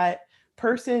you that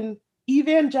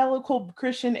evangelical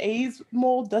Christian A's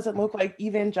mold doesn't look like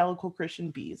evangelical Christian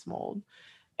B's mold.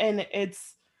 And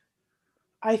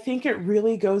I think it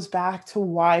really goes back to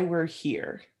why we're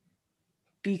here,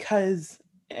 because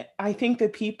I think the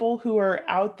people who are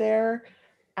out there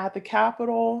at the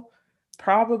Capitol,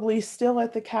 probably still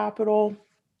at the Capitol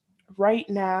right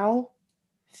now,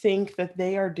 think that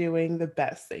they are doing the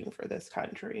best thing for this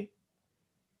country.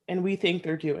 And we think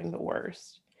they're doing the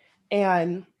worst.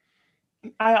 And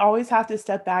I always have to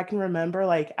step back and remember,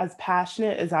 like, as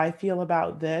passionate as I feel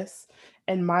about this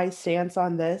and my stance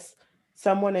on this,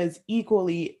 someone is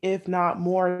equally, if not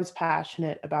more, as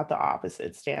passionate about the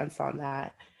opposite stance on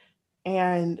that.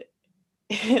 And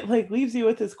it leaves you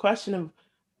with this question of,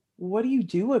 what do you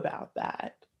do about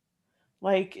that?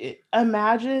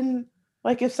 Imagine,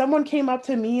 if someone came up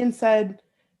to me and said,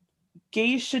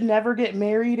 gays should never get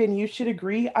married and you should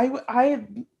agree, I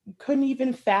couldn't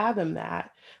even fathom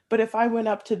that. But if I went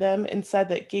up to them and said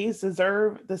that gays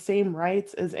deserve the same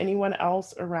rights as anyone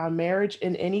else around marriage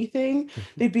in anything,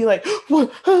 they'd be like,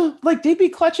 what? They'd be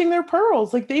clutching their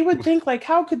pearls. They would think,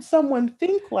 how could someone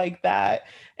think like that?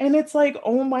 And it's like,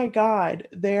 oh my God,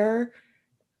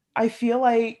 I feel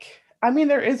like,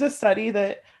 there is a study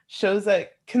that shows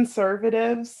that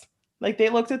conservatives, they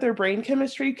looked at their brain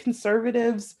chemistry,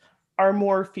 conservatives are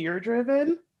more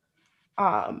fear-driven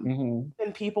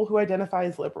than people who identify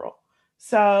as liberal.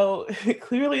 So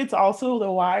clearly it's also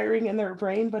the wiring in their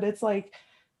brain, but it's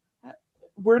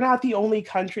we're not the only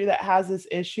country that has this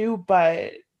issue,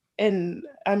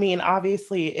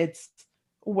 obviously it's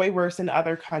way worse in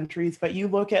other countries, but you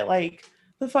look at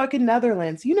the fucking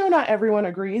Netherlands, not everyone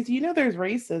agrees, there's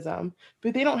racism,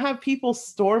 but they don't have people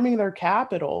storming their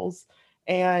capitals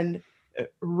and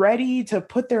ready to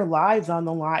put their lives on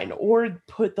the line or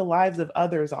put the lives of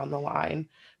others on the line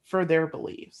for their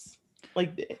beliefs.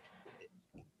 Like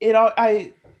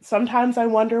I sometimes I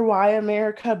wonder why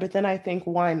America, but then I think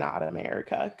why not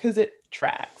America? Because it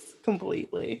tracks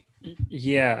completely.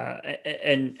 Yeah,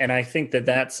 and I think that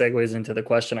segues into the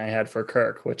question I had for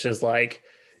Kirk, which is like,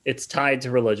 it's tied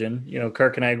to religion. You know,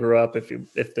 Kirk and I grew up,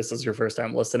 if this is your first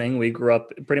time listening, we grew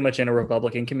up pretty much in a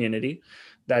Republican community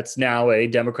that's now a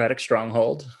Democratic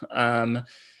stronghold.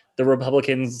 The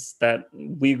Republicans that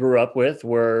we grew up with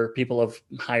were people of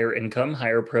higher income,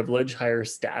 higher privilege, higher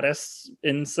status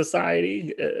in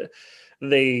society.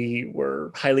 They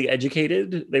were highly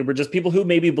educated. They were just people who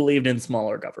maybe believed in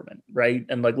smaller government, right?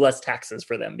 And like less taxes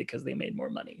for them because they made more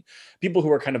money. People who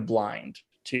were kind of blind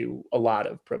to a lot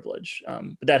of privilege.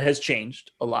 But that has changed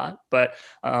a lot. But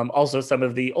also some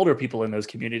of the older people in those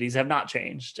communities have not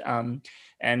changed.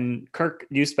 And Kirk,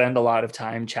 you spend a lot of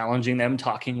time challenging them,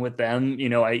 talking with them. You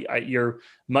know, you're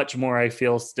much more, I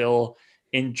feel, still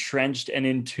entrenched and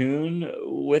in tune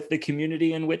with the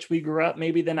community in which we grew up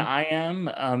maybe than I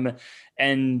am.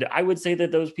 And I would say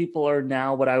that those people are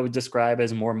now what I would describe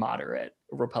as more moderate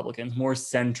Republicans, more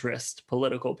centrist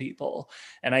political people.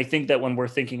 And I think that when we're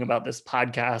thinking about this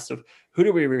podcast of who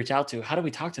do we reach out to? How do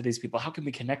we talk to these people? How can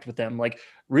we connect with them? Like,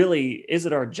 really, is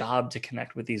it our job to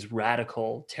connect with these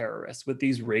radical terrorists, with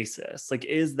these racists? Like,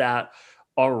 is that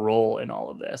our role in all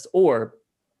of this? Or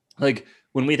like,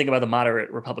 when we think about the moderate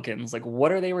Republicans, like,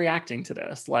 what are they reacting to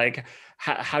this? Like,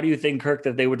 how do you think, Kirk,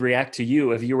 that they would react to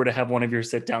you if you were to have one of your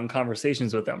sit down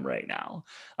conversations with them right now?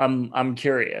 I'm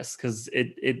curious because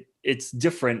it's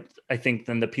different, I think,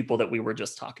 than the people that we were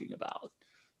just talking about.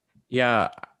 Yeah,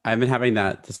 I've been having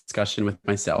that discussion with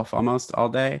myself almost all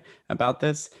day about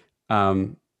this.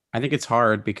 I think it's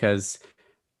hard because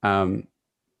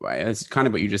it's kind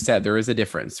of what you just said. There is a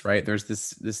difference, right? There's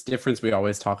this difference we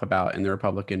always talk about in the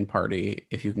Republican Party,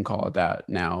 if you can call it that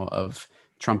now, of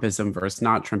Trumpism versus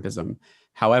not Trumpism.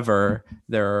 However,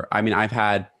 I've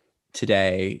had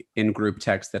today in group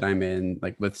text that I'm in,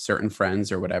 like with certain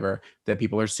friends or whatever, that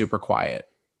people are super quiet.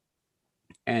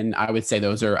 And I would say I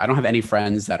don't have any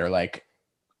friends that are like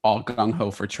all gung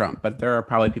ho for Trump, but there are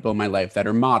probably people in my life that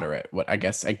are moderate. What I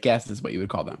guess is what you would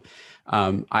call them.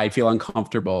 I feel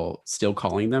uncomfortable still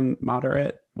calling them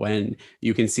moderate when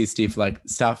you can see stuff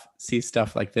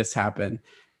like this happen.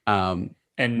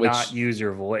 And not use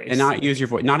your voice.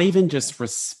 Not even just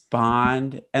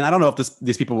respond. And I don't know if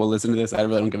these people will listen to this. I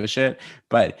really don't give a shit.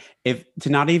 But to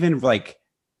not even like,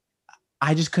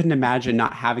 I just couldn't imagine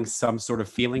not having some sort of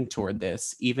feeling toward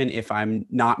this, even if I'm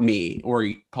not me or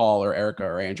Paul or Erica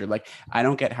or Andrew. Like, I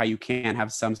don't get how you can't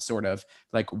have some sort of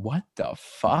like, what the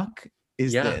fuck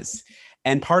is this?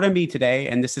 And part of me today,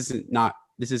 and I'm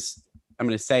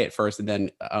going to say it first and then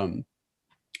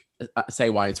say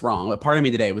why it's wrong. But part of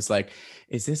me today was like,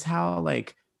 is this how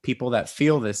like people that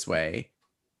feel this way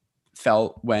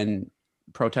felt when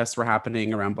protests were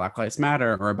happening around Black Lives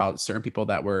Matter or about certain people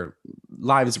that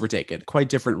lives were taken? Quite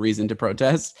different reason to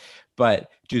protest, but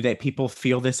people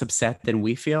feel this upset than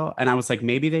we feel? And I was like,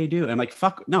 maybe they do. And I'm like,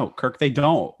 fuck no, Kirk, they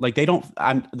don't. Like, they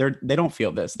don't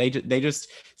feel this. They just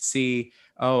see,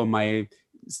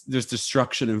 there's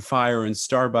destruction and fire and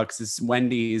Starbucks,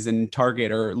 Wendy's and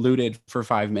Target are looted for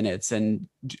 5 minutes, and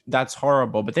that's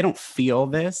horrible. But they don't feel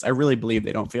this. I really believe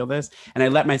they don't feel this. And I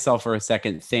let myself for a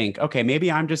second think, okay,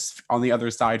 maybe I'm just on the other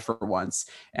side for once,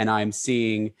 and I'm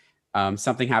seeing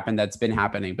something happen that's been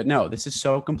happening. But no, this is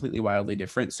so completely wildly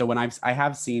different. So when I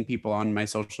have seen people on my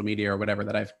social media or whatever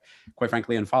that I've quite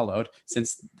frankly unfollowed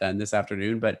since then this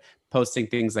afternoon, but posting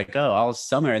things like, oh, all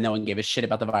summer and no one gave a shit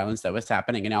about the violence that was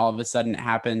happening, and all of a sudden it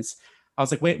happens. I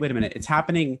was like, wait a minute, it's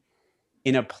happening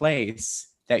in a place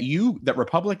that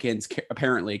Republicans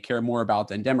apparently care more about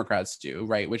than Democrats do,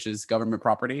 right? Which is government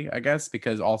property, I guess,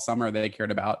 because all summer they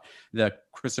cared about the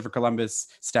Christopher Columbus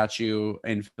statue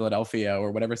in Philadelphia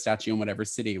or whatever statue in whatever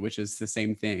city, which is the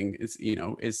same thing,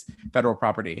 is federal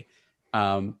property.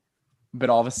 But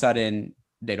all of a sudden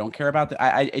they don't care about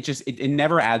that. It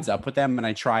never adds up with them. And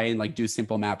I try and like do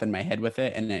simple math in my head with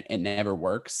it, and it never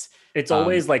works. It's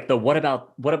always like the what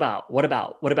about?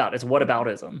 It's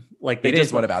whataboutism. Like it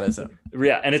is whataboutism.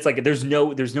 Yeah, and it's like there's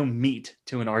no meat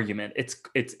to an argument.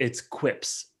 It's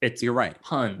quips. You're right.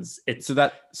 Puns.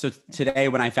 So today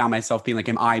when I found myself being like,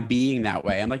 am I being that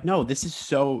way? I'm like, no, this is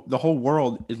the whole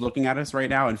world is looking at us right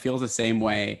now and feels the same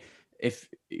way. If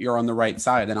you're on the right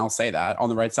side, then I'll say that on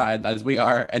the right side as we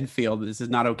are, and feel that this is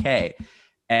not okay.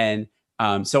 And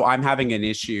so I'm having an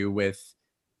issue with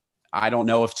I don't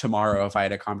know if tomorrow, if I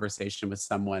had a conversation with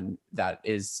someone that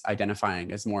is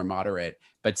identifying as more moderate,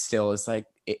 but still is like,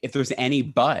 if there's any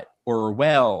but or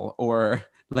well or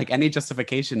like any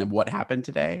justification of what happened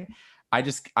today,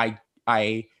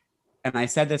 I and I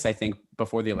said this, I think,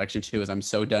 before the election too, is I'm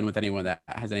so done with anyone that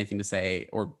has anything to say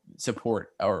or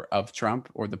support or of Trump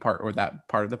or that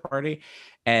part of the party.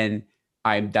 And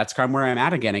that's kind of where I'm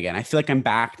at again. I feel like I'm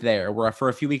back there where for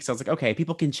a few weeks I was like, okay,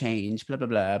 people can change, blah, blah,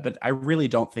 blah. But I really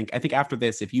don't think, I think after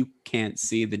this, if you can't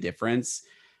see the difference,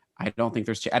 I don't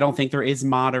think there is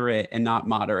moderate and not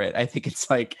moderate. I think it's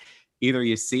like either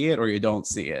you see it or you don't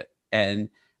see it. And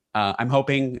I'm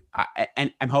hoping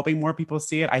more people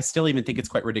see it. I still even think it's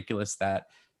quite ridiculous that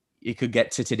it could get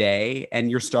to today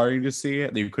and you're starting to see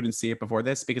it, that you couldn't see it before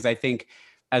this, because I think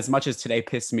as much as today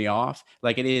pissed me off,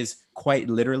 like it is quite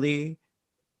literally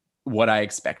what I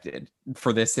expected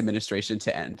for this administration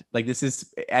to end. Like this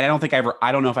is, and I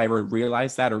don't know if I ever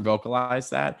realized that or vocalized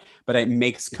that, but it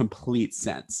makes complete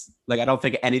sense. Like, I don't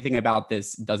think anything about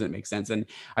this doesn't make sense. And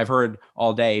I've heard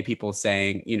all day people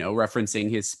saying, referencing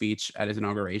his speech at his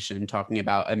inauguration, talking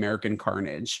about American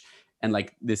carnage. And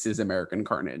like, this is American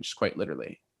carnage, quite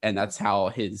literally. And that's how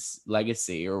his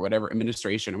legacy or whatever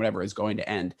administration or whatever is going to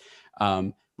end.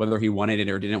 Whether he wanted it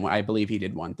or didn't, I believe he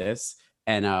did want this.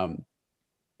 And,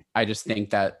 I just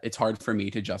think that it's hard for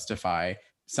me to justify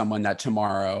someone that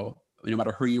tomorrow, no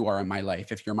matter who you are in my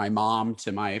life, if you're my mom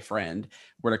to my friend,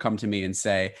 were to come to me and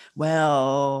say,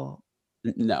 well,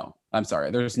 no, I'm sorry.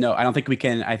 I don't think we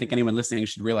can. I think anyone listening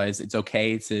should realize it's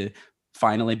okay to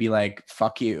finally be like,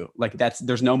 fuck you. Like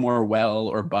there's no more well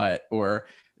or but, or,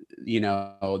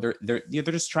 they're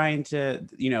just trying to,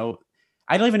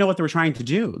 I don't even know what they were trying to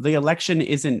do. The election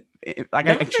isn't like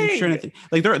I'm sure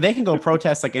like they can go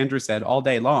protest like Andrew said all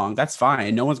day long. That's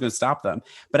fine. No one's going to stop them.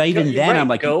 But even then, right. I'm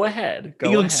like, go ahead.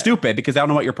 You look stupid because I don't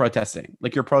know what you're protesting.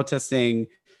 Like you're protesting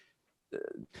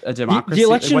a democracy. The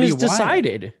election is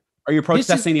decided. Are you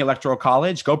protesting the Electoral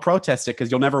College? Go protest it because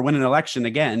you'll never win an election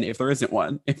again if there isn't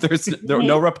one. If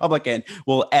no Republican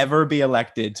will ever be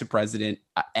elected to president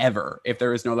ever if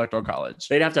there is no Electoral College.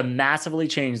 They'd have to massively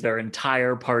change their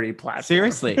entire party platform.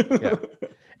 Seriously. Yeah.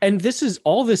 And this is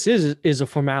a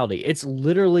formality. It's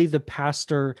literally the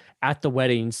pastor at the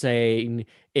wedding saying,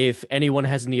 if anyone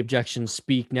has any objections,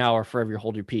 speak now or forever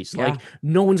hold your peace. Yeah. Like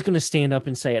no one's going to stand up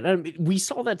and say it. I mean, we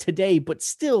saw that today, but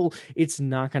still it's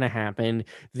not going to happen.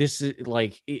 This is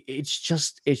like, it's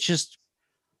just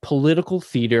political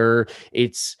theater.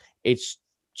 It's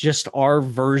just our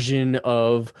version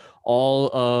of all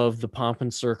of the pomp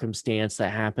and circumstance that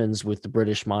happens with the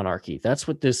British monarchy. That's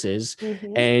what this is.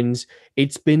 Mm-hmm. And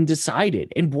it's been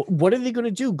decided. And what are they going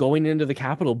to do going into the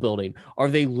Capitol building? Are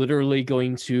they literally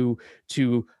going to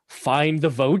find the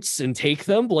votes and take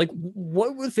them? Like,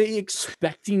 what were they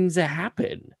expecting to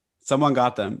happen? Someone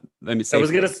got them. Let me say,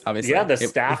 obviously. Yeah, the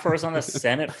staffers on the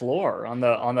Senate floor, on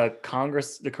the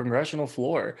congressional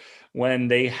floor, when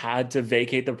they had to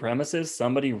vacate the premises,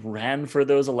 somebody ran for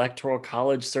those Electoral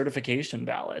College certification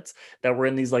ballots that were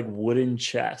in these like wooden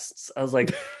chests. I was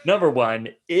like, number one,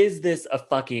 is this a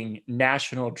fucking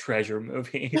National Treasure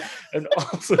movie? And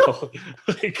also,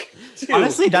 like, dude,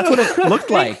 honestly, that's what it looked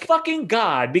like. Fucking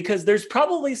God, because there's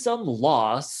probably some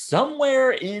law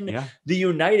somewhere in the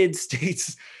United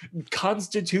States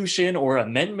Constitution or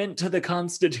amendment to the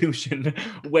Constitution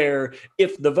where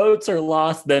if the votes are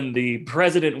lost, then the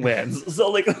president wins. So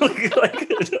like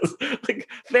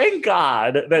thank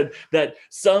God that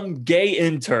some gay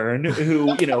intern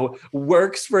who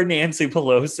works for Nancy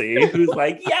Pelosi, who's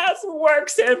like, yes, work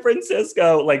San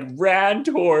Francisco, like ran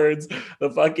towards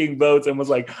the fucking votes and was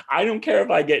like, I don't care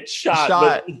if I get shot.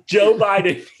 But Joe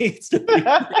Biden needs to be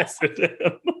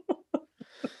president.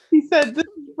 He said, this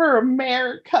is for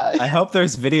America. I hope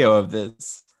there's video of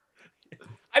this.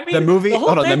 I mean, the movie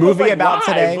about live,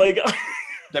 today. Like,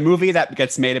 the movie that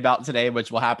gets made about today,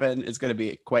 which will happen, is going to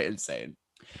be quite insane.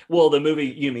 Well, the movie,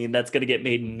 you mean that's going to get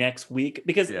made next week?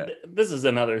 Because this is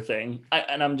another thing.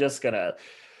 And I'm just going to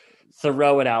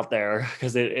throw it out there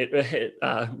because it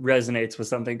resonates with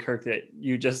something, Kirk, that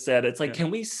you just said. It's like, can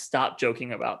we stop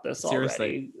joking about this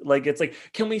already? Like, it's like,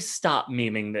 can we stop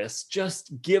memeing this?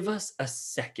 Just give us a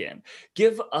second.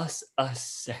 Give us a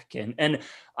second. And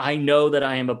I know that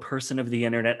I am a person of the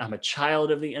internet. I'm a child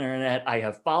of the internet. I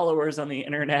have followers on the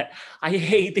internet. I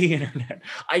hate the internet.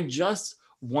 I just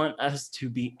want us to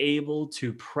be able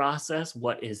to process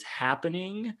what is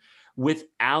happening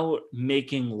without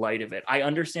making light of it. I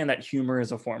understand that humor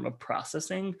is a form of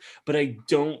processing, but I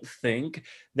don't think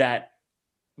that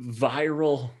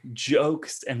viral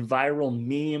jokes and viral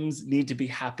memes need to be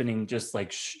happening just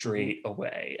like straight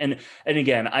away. And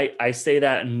again, I say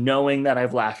that knowing that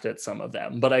I've laughed at some of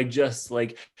them, but I just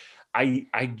like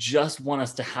I just want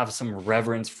us to have some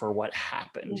reverence for what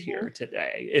happened here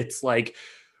today. It's like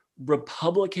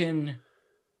Republican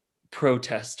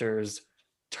protesters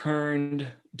turned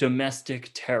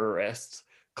domestic terrorists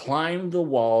climbed the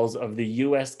walls of the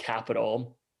US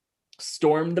Capitol,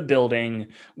 stormed the building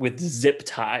with zip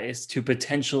ties to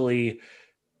potentially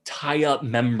tie up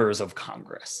members of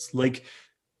Congress. Like,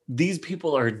 these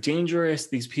people are dangerous.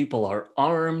 These people are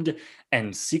armed,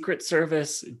 and Secret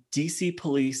Service, DC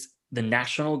Police, the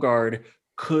National Guard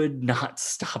could not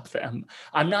stop them.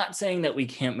 I'm not saying that we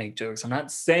can't make jokes. I'm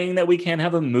not saying that we can't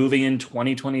have a movie in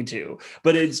 2022,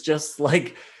 but it's just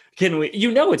like, can we,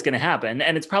 it's going to happen,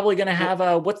 and it's probably going to have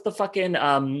what's the fucking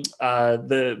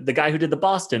the guy who did the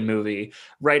Boston movie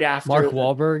right after Mark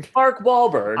Wahlberg.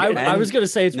 I was going to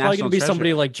say it's probably going to be National somebody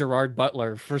Treasure. like Gerard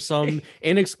Butler. For some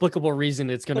inexplicable reason,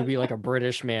 it's going to be like a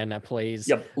British man that plays.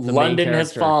 Yep, the main London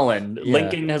has character. fallen. Yeah.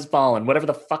 Lincoln has fallen. Whatever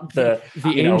the fuck the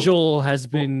angel has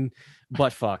been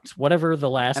butt fucked. Whatever the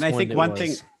last And I think it one was.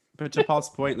 thing, but to Paul's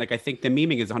point, like I think the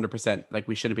memeing is 100% like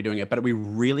we shouldn't be doing it, but we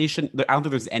really shouldn't. I don't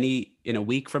think there's any in a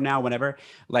week from now, whenever,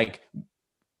 like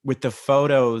with the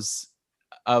photos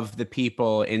of the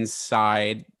people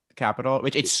inside Capitol,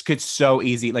 which it could so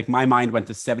easy. Like my mind went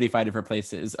to 75 different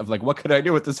places of like, what could I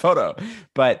do with this photo?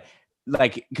 But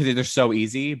like, because they're so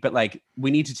easy, but like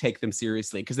we need to take them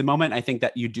seriously, because the moment I think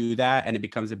that you do that and it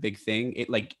becomes a big thing,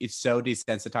 it so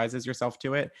desensitizes yourself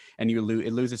to it, and it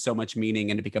loses so much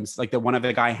meaning, and it becomes like the one of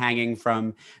the guy hanging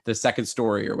from the second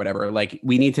story or whatever. Like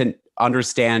we need to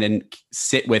understand and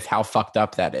sit with how fucked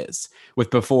up that is,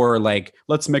 with before like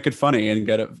let's make it funny and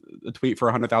get a tweet for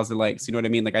 100,000 likes. You know what I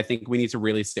mean? Like I think we need to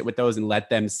really sit with those and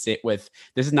let them sit with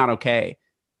this is not okay,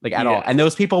 like at all. And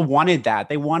those people wanted that.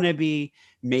 They want to be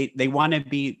made, they want to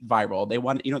be viral. They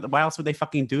want, why else would they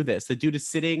fucking do this? The dude is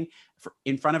sitting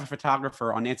in front of a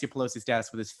photographer on Nancy Pelosi's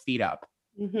desk with his feet up.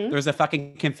 There's a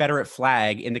fucking Confederate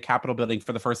flag in the Capitol building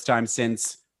for the first time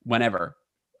since whenever.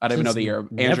 I don't even know the year.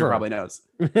 Andrew probably knows.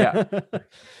 Yeah.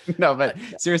 No, but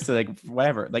seriously, like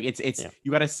whatever. Like it's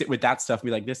you got to sit with that stuff and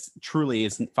be like, this truly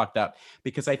isn't fucked up.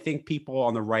 Because I think people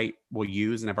on the right will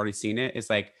use, and I've already seen it, is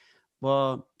like,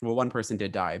 well, one person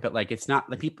did die, but like it's not,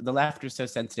 the left are so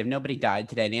sensitive. Nobody died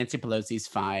today. Nancy Pelosi's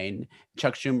fine.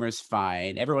 Chuck Schumer's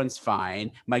fine. Everyone's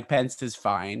fine. Mike Pence is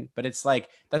fine. But it's like,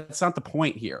 that's not the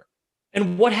point here.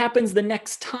 And what happens the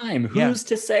next time? Who's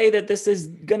to say that this is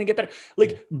going to get better?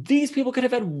 Like, these people could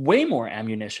have had way more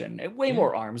ammunition, way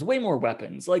more arms, way more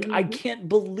weapons. Like, I can't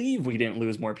believe we didn't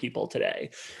lose more people today.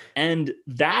 And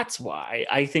that's why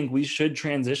I think we should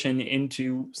transition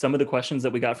into some of the questions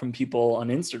that we got from people on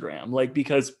Instagram. Like,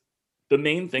 because the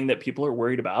main thing that people are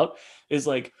worried about is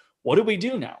like, what do we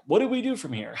do now? What do we do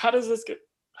from here? How does this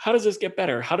get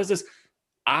better? How does this,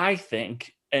 I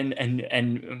think,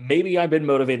 and maybe I've been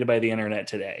motivated by the internet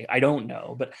today, I don't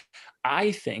know, but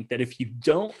I think that if you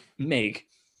don't make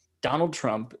Donald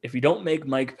Trump, if you don't make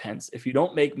Mike Pence, if you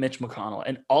don't make Mitch McConnell,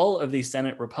 and all of these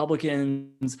Senate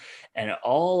Republicans and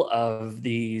all of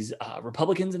these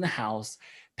Republicans in the House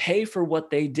pay for what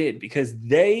they did, because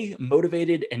they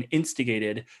motivated and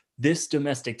instigated this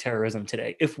domestic terrorism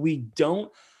today, if we don't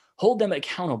hold them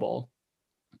accountable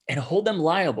and hold them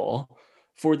liable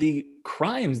for the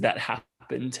crimes that happened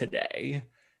today,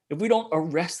 if we don't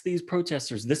arrest these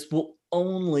protesters, this will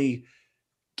only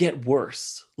get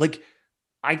worse. Like,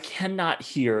 I cannot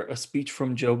hear a speech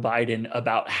from Joe Biden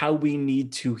about how we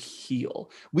need to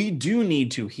heal. We do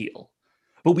need to heal,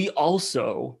 but we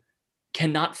also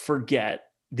cannot forget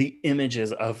the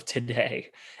images of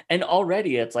today. And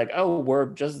already it's like, oh, we're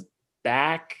just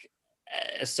back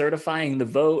certifying the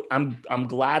vote. I'm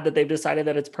glad that they've decided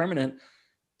that it's permanent.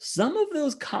 Some of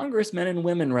those congressmen and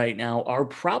women right now are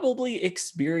probably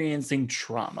experiencing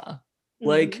trauma.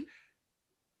 Like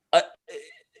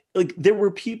there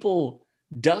were people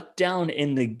ducked down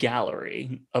in the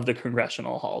gallery of the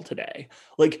Congressional Hall today,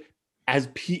 like as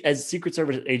Secret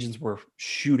Service agents were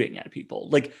shooting at people.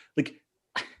 Like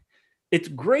it's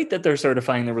great that they're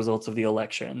certifying the results of the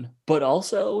election, but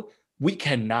also we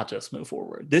cannot just move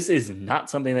forward. This is not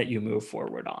something that you move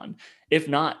forward on. If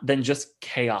not, then just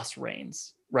chaos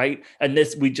reigns, right? And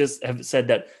this, we just have said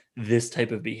that this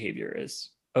type of behavior is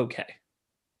okay.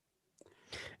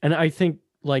 And I think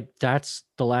like that's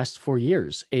the last 4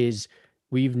 years is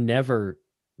we've never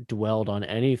dwelled on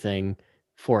anything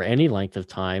for any length of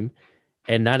time.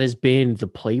 And that has been the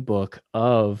playbook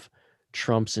of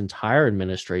Trump's entire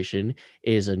administration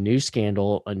is a new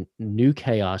scandal, a new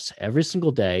chaos every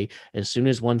single day. As soon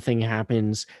as one thing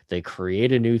happens, they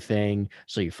create a new thing.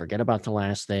 So you forget about the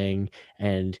last thing.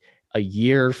 And a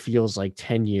year feels like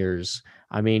 10 years.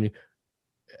 I mean,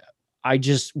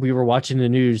 we were watching the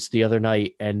news the other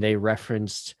night and they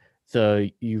referenced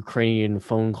the Ukrainian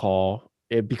phone call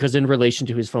because in relation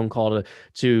to his phone call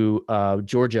to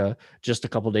Georgia just a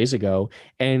couple days ago.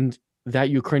 And that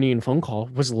Ukrainian phone call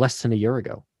was less than a year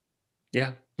ago.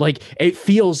 Yeah. Like it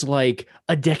feels like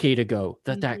a decade ago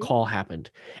that Mhm. that call happened.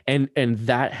 And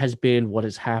that has been what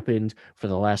has happened for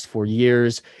the last 4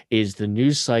 years is the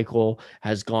news cycle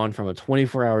has gone from a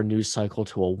 24-hour news cycle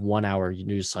to a 1-hour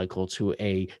news cycle to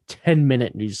a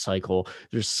 10-minute news cycle.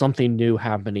 There's something new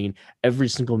happening every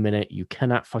single minute. You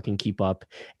cannot fucking keep up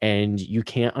and you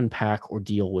can't unpack or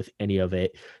deal with any of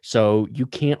it. So you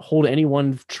can't hold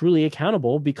anyone truly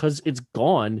accountable because it's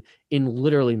gone in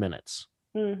literally minutes.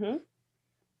 Mm-hmm.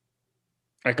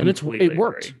 I And completely it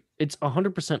worked. agree. It's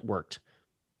 100% worked.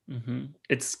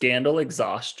 It's scandal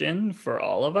exhaustion for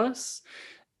all of us.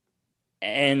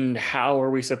 And how are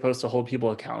we supposed to hold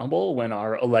people accountable when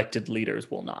our elected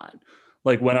leaders will not?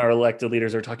 Like when our elected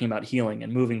leaders are talking about healing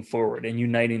and moving forward and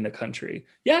uniting the country.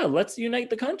 Yeah, let's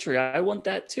unite the country. I want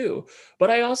that too.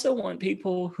 But I also want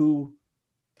people who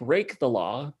break the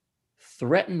law,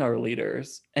 threaten our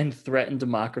leaders, and threaten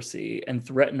democracy and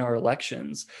threaten our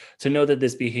elections to know that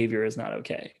this behavior is not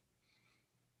okay.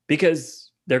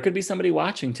 Because there could be somebody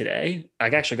watching today. I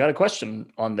actually got a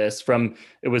question on this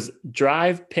it was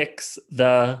Driver Picks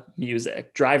the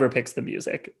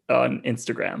Music on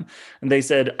Instagram. And they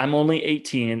said, I'm only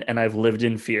 18 and I've lived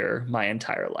in fear my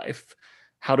entire life.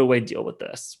 How do I deal with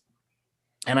this?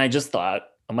 And I just thought,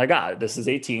 oh my God, this is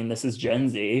 18. This is Gen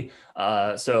Z.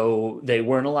 So they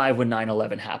weren't alive when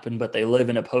 9/11 happened, but they live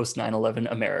in a post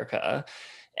 9/11 America.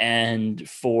 And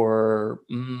for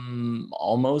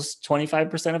almost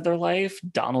 25% of their life,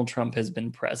 Donald Trump has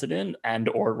been president and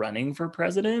or running for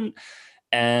president.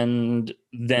 And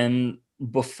then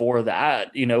before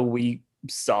that, we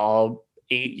saw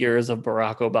 8 years of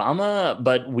Barack Obama,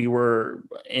 but we were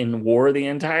in war the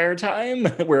entire time.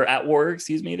 We're at war,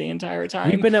 excuse me, the entire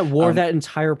time. We've been at war that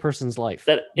entire person's life.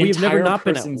 We've never not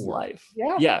been at person's war. life.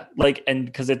 Yeah. Yeah. And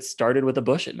because it started with the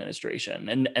Bush administration.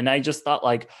 And I just thought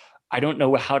I don't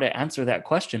know how to answer that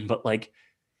question, but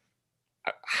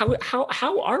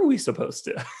how are we supposed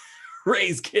to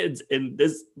raise kids in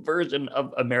this version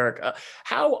of America?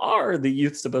 How are the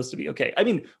youth supposed to be okay? I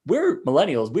mean, we're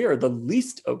millennials. We are the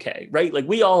least okay, right?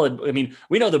 We know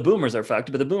the boomers are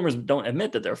fucked, but the boomers don't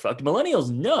admit that they're fucked.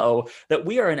 Millennials know that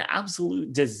we are an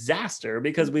absolute disaster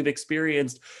because we've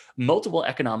experienced multiple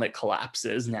economic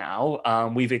collapses now.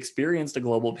 We've experienced a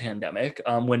global pandemic.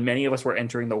 When many of us were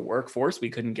entering the workforce, we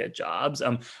couldn't get jobs.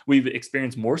 We've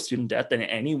experienced more student debt than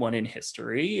anyone in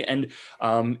history. And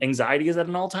anxiety is at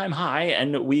an all-time high.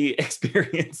 And we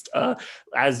experienced,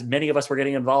 as many of us were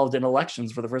getting involved in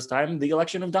elections for the first time, the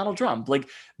election of Donald Trump. And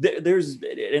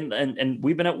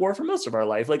we've been at war for most of our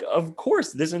life. Of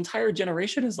course, this entire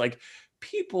generation is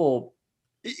people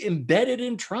embedded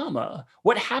in trauma.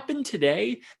 What happened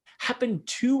today happened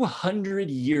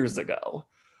 200 years ago,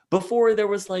 before there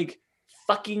was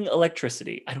fucking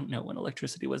electricity. I don't know when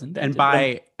electricity was invented. And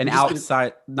by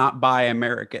not by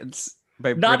Americans,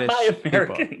 by not British by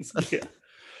Americans. Yeah.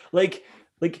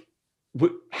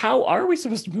 How are we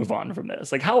supposed to move on from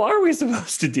this? How are we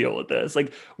supposed to deal with this?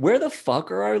 Where the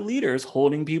fuck are our leaders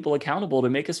holding people accountable to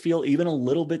make us feel even a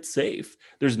little bit safe?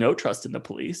 There's no trust in the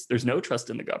police. There's no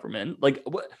trust in the government.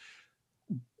 What?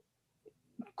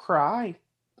 Cry.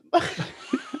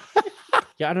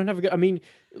 Yeah, I don't have I mean,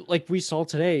 we saw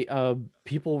today,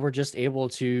 people were just able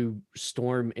to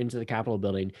storm into the Capitol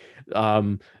building.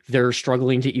 They're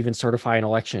struggling to even certify an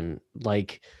election.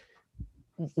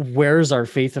 Where's our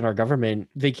faith in our government?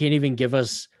 They can't even give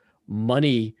us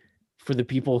money for the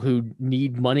people who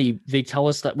need money. They tell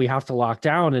us that we have to lock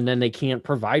down, and then they can't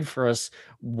provide for us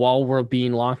while we're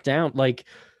being locked down.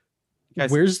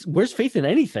 Guys, where's faith in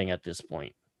anything at this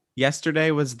point?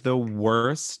 Yesterday was the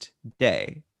worst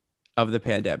day of the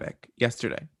pandemic.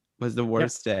 Yesterday was the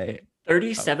worst day.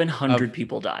 3,700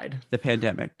 people died. The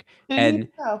pandemic. And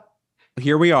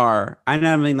here we are.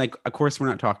 I mean, of course, we're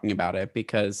not talking about it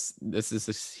because this is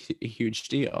a huge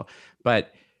deal.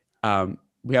 But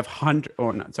we have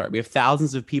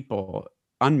thousands of people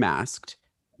unmasked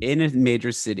in a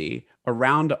major city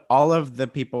around all of the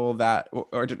people that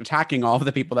are attacking all of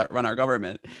the people that run our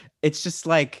government. It's just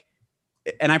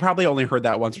and I probably only heard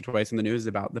that once or twice in the news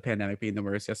about the pandemic being the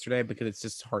worst yesterday because it's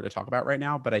just hard to talk about right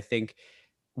now. But I think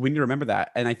we need to remember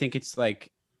that. And I think it's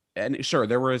and sure,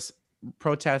 there was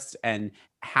protests and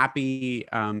happy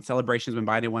celebrations when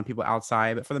Biden won people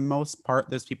outside. But for the most part,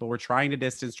 those people were trying to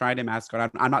distance, trying to mask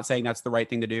on. I'm not saying that's the right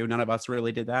thing to do. None of us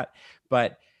really did that.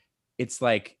 But it's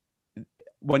like,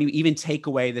 when you even take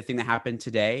away the thing that happened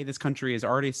today, this country is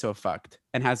already so fucked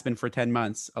and has been for 10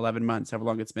 months, 11 months, however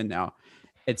long it's been now.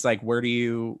 It's like,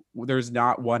 there's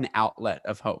not one outlet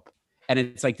of hope. And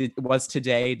it's like, was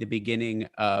today the beginning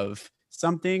of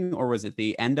something, or was it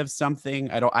the end of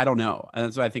something? I don't know. And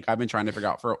that's what I think I've been trying to figure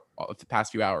out for the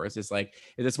past few hours, is like,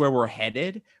 is this where we're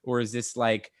headed, or is this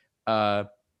like a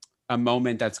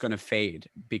moment that's going to fade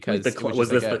because was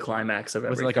this the climax of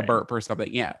everything? Was it like a burp or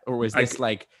something? Yeah. Or was this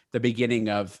like the beginning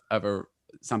of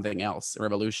something else, a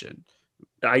revolution?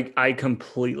 I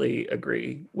completely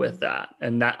agree with that.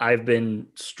 And that I've been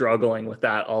struggling with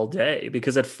that all day,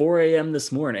 because at 4 a.m.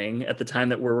 this morning, at the time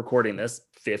that we're recording this,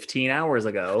 15 hours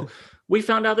ago, we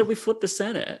found out that we flipped the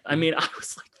Senate. I mean, I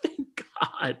was like, thank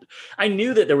God. I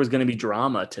knew that there was going to be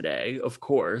drama today, of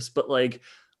course, but like,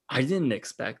 I didn't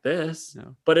expect this.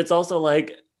 No. But it's also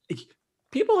like,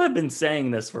 people have been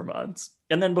saying this for months.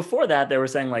 And then before that, they were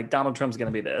saying like, Donald Trump's going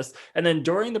to be this. And then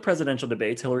during the presidential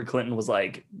debates, Hillary Clinton was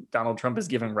like, Donald Trump is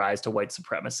giving rise to white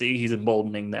supremacy. He's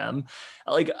emboldening them.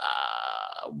 Like,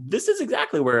 this is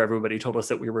exactly where everybody told us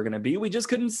that we were going to be. We just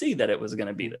couldn't see that it was going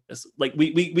to be this. Like,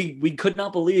 we could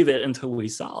not believe it until we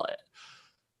saw it.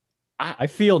 I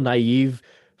feel naive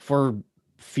for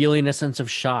feeling a sense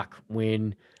of shock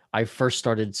when I first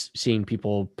started seeing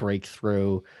people break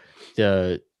through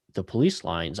the police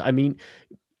lines. I mean,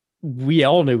 we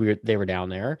all knew they were down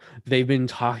there. They've been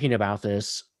talking about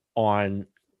this on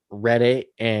Reddit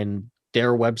and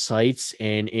their websites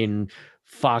and in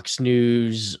Fox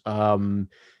News, opinion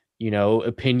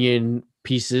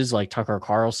pieces like Tucker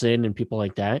Carlson and people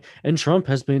like that. And Trump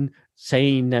has been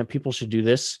saying that people should do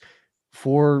this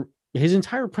for his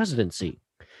entire presidency.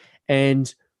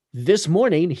 And this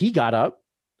morning he got up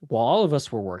while all of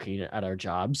us were working at our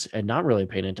jobs and not really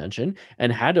paying attention,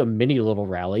 and had a mini little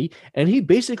rally. And he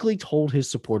basically told his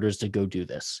supporters to go do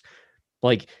this.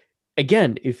 Like,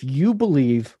 again, if you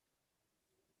believe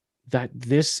that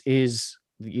this is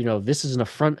an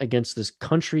affront against this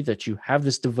country that you have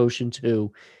this devotion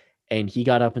to, and he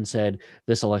got up and said,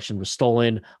 this election was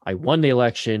stolen, I won the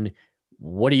election,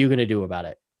 what are you going to do about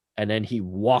it? And then he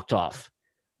walked off.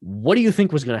 What do you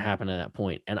think was going to happen at that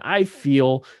point? And I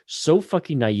feel so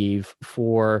fucking naive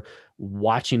for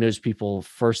watching those people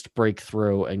first break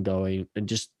through and going and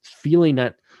just feeling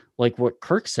that, like what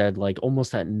Kirk said, like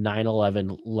almost that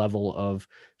 9/11 level of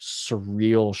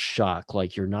surreal shock.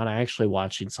 Like, you're not actually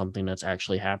watching something that's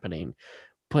actually happening.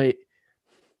 But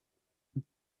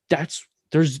there's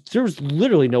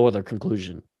literally no other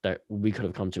conclusion that we could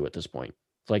have come to at this point.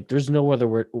 Like, there's no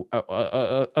other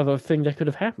other thing that could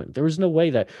have happened. There was no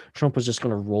way that Trump was just going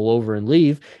to roll over and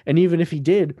leave. And even if he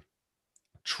did,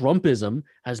 Trumpism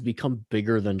has become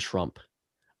bigger than Trump.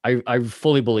 I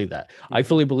fully believe that. I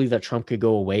fully believe that Trump could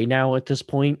go away now at this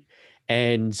point.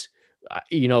 And,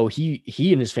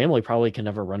 he and his family probably can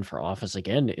never run for office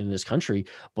again in this country.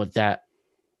 But that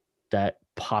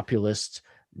populist,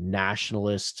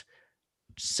 nationalist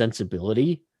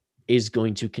sensibility is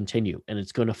going to continue, and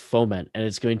it's going to foment, and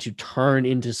it's going to turn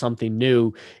into something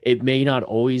new. It may not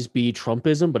always be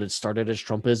Trumpism, but it started as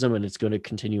Trumpism, and it's going to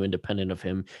continue independent of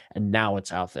him. And now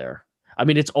it's out there. I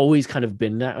mean, it's always kind of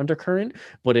been that undercurrent,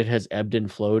 but it has ebbed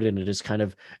and flowed, and it has kind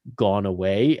of gone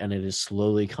away, and it has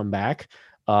slowly come back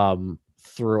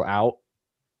throughout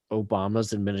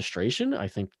Obama's administration. I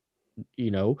think,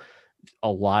 a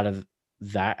lot of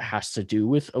that has to do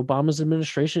with Obama's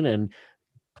administration, and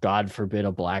God forbid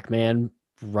a black man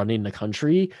running the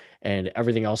country and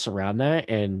everything else around that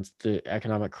and the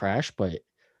economic crash. But,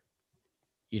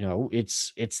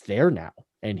 it's there now,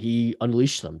 and he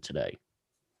unleashed them today.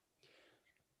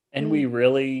 And we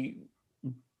really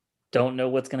don't know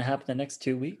what's going to happen the next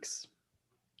 2 weeks.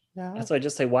 Yeah. That's why I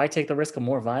just say, why take the risk of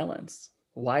more violence?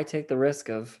 Why take the risk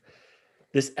of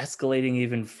this escalating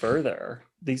even further?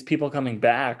 These people coming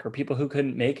back, or people who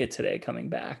couldn't make it today coming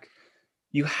back.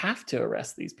 You have to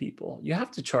arrest these people. You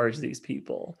have to charge these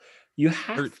people. You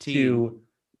have 13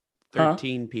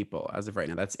 people as of right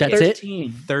now. That's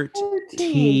 13.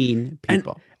 13 people. And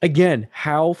again,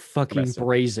 how fucking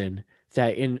brazen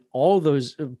that in all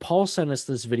those. Paul sent us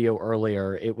this video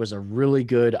earlier. It was a really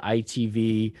good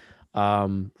ITV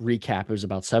recap. It was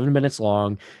about 7 minutes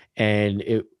long, and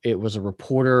it was a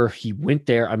reporter. He went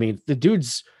there. I mean, the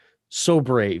dude's so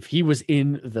brave. He was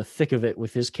in the thick of it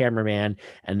with his cameraman,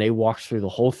 and they walked through the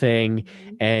whole thing.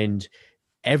 And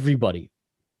everybody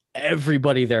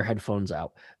everybody their headphones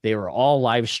out. They were all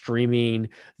live streaming.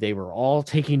 They were all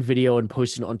taking video and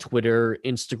posting on Twitter,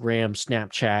 Instagram,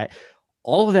 Snapchat.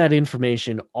 All of that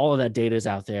information, all of that data is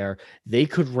out there. They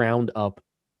could round up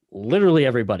literally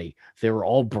everybody. They were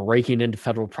all breaking into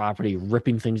federal property,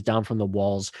 ripping things down from the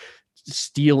walls,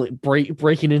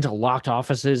 breaking into locked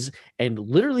offices, and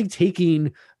literally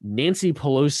taking Nancy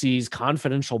Pelosi's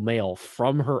confidential mail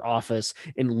from her office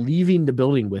and leaving the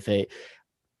building with it.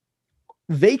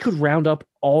 They could round up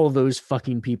all of those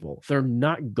fucking people. They're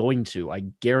not going to, I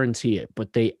guarantee it,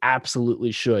 but they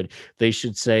absolutely should. They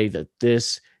should say that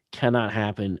this cannot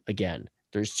happen again.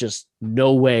 There's just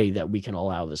no way that we can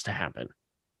allow this to happen.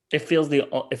 It feels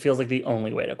like the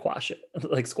only way to squash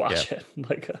it.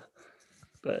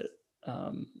 But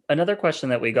another question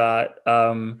that we got,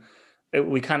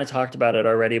 we kind of talked about it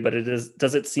already, but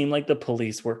does it seem like the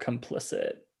police were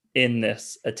complicit in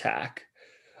this attack?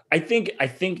 I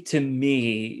think to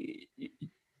me,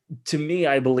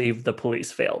 I believe the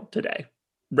police failed today,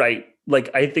 right?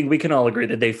 Like, I think we can all agree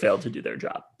that they failed to do their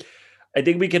job. I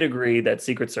think we can agree that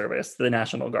Secret Service, the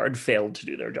National Guard, failed to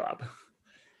do their job.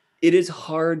 It is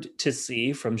hard to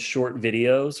see from short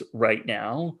videos right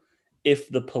now if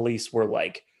the police were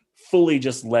like fully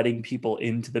just letting people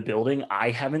into the building. I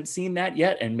haven't seen that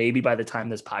yet. And maybe by the time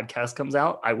this podcast comes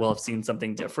out, I will have seen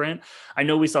something different. I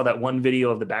know we saw that one video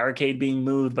of the barricade being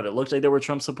moved, but it looked like there were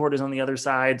Trump supporters on the other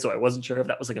side. So I wasn't sure if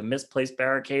that was like a misplaced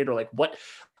barricade or like what,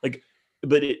 like,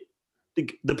 but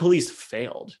the police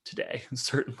failed today,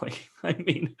 certainly. I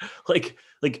mean, like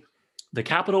the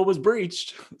Capitol was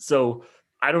breached. So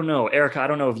I don't know, Erica, I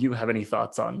don't know if you have any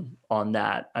thoughts on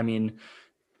that. I mean,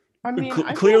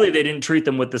 clearly they didn't treat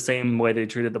them with the same way they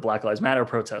treated the Black Lives Matter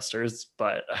protesters,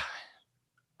 but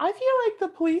I feel like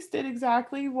the police did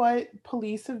exactly what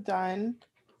police have done.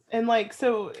 And like,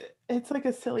 so it's like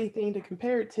a silly thing to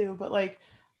compare it to, but like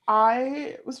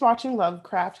I was watching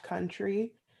Lovecraft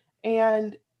Country,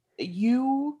 and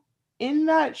in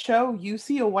that show, you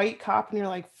see a white cop and you're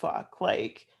like, fuck,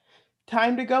 like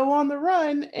time to go on the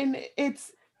run. And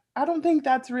I don't think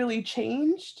that's really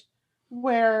changed,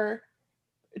 where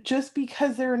just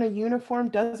because they're in a uniform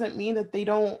doesn't mean that they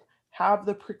don't have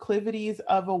the proclivities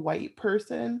of a white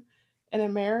person in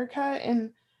America.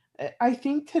 And I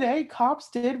think today cops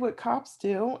did what cops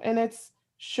do, and it's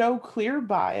show clear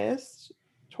bias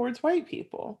towards white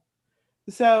people.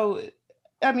 So,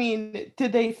 I mean,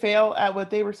 did they fail at what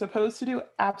they were supposed to do?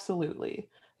 Absolutely.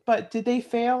 But did they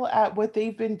fail at what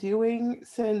they've been doing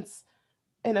since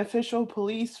an official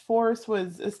police force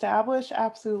was established?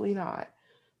 Absolutely not.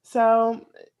 So,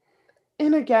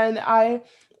 and again,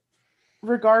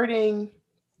 regarding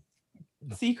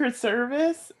Secret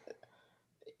Service,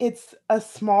 it's a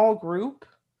small group,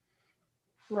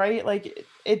 right? Like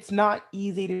it's not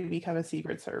easy to become a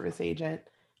Secret Service agent.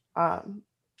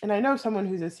 And I know someone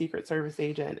who's a Secret Service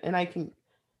agent, and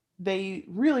they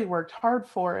really worked hard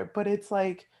for it, but it's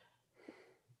like,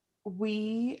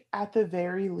 we at the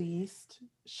very least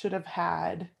should have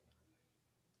had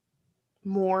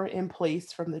more in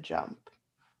place from the jump.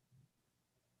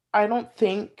 I don't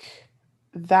think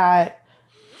that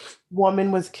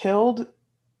woman was killed.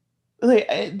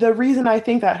 Like, the reason I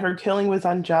think that her killing was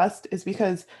unjust is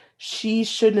because she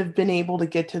shouldn't have been able to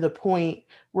get to the point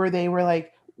where they were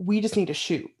like, we just need to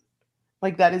shoot.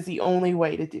 Like, that is the only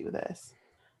way to do this.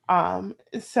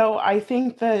 So I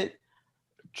think that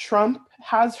Trump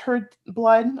has her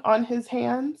blood on his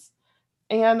hands.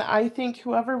 And I think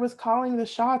whoever was calling the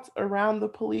shots around the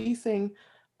policing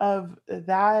of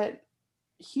that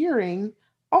hearing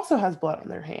also has blood on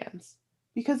their hands,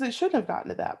 because it shouldn't have gotten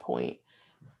to that point.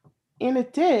 And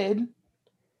it did.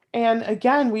 And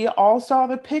again, we all saw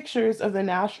the pictures of the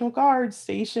National Guard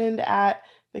stationed at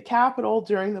the Capitol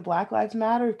during the Black Lives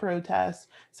Matter protests.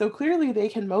 So clearly they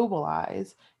can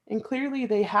mobilize, and clearly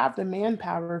they have the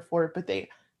manpower for it, but they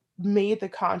made the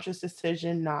conscious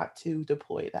decision not to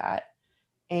deploy that.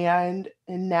 And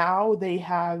now they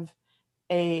have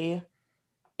a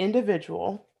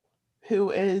individual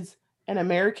who is an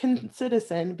American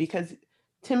citizen, because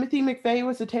Timothy McVeigh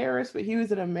was a terrorist, but he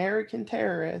was an American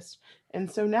terrorist.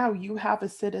 And so now you have a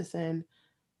citizen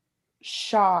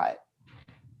shot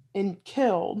and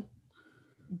killed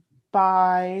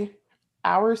by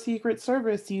our Secret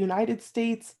Service, the United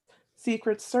States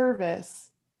Secret Service,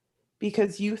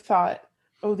 because you thought,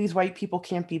 oh, these white people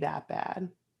can't be that bad.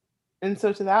 And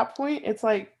so to that point, it's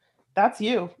like, that's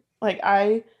you. Like,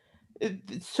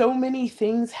 so many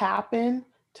things happen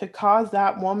to cause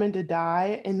that woman to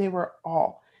die, and they were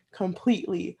all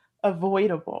completely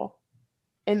avoidable.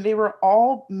 And they were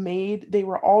all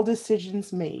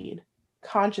decisions made,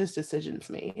 conscious decisions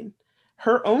made.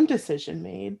 her own decision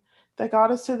made that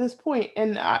got us to this point.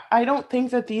 And I don't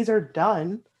think that these are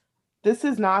done. This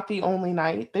is not the only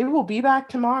night. They will be back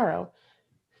tomorrow.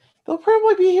 They'll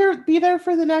probably be there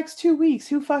for the next 2 weeks.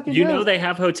 Who fucking You knows? know they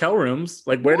have hotel rooms.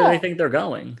 Like, where do they think they're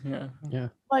going? Yeah. Yeah.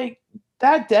 Like,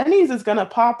 that Denny's is gonna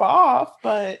pop off,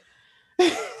 but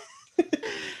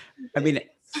I mean,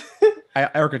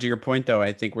 Erica, to your point though,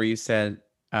 I think where you said,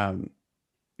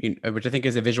 which I think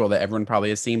is a visual that everyone probably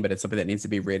has seen, but it's something that needs to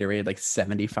be reiterated like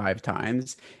 75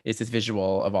 times, is this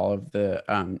visual of all of the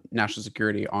national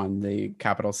security on the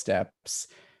Capitol steps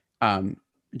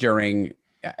during,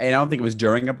 and I don't think it was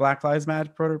during a Black Lives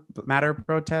Matter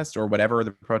protest or whatever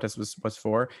the protest was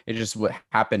for. It just what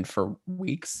happened for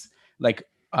weeks. Like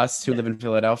us who live in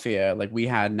Philadelphia, like we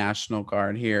had National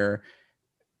Guard here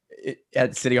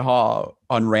at City Hall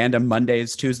on random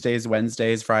Mondays, Tuesdays,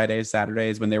 Wednesdays, Fridays,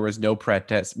 Saturdays, when there was no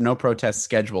protest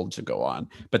scheduled to go on,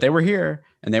 but they were here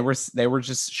and they were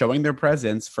just showing their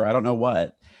presence for I don't know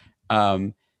what.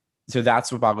 So that's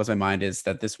what boggles my mind, is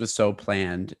that this was so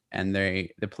planned and the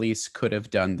police could have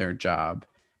done their job.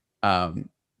 But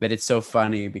it's so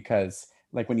funny because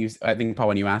like I think Paul,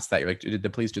 when you asked that, you're like, did the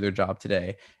police do their job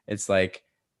today? It's like,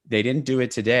 they didn't do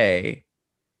it today,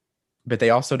 but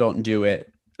they also don't do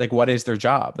it. Like, what is their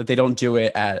job? Like, they don't do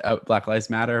it at a Black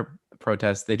Lives Matter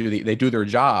protest. They do their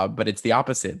job, but it's the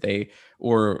opposite.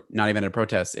 Or not even a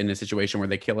protest, in a situation where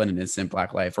they kill an innocent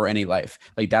Black life or any life.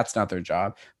 Like, that's not their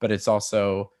job, but it's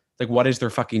also like, what is their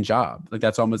fucking job? Like,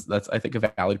 that's I think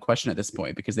a valid question at this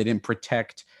point, because they didn't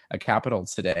protect a Capitol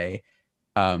today.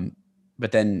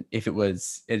 But then if it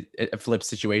was a flip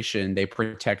situation, they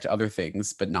protect other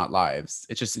things, but not lives.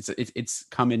 It's just, it's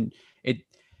coming.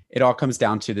 It all comes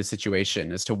down to the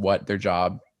situation as to what their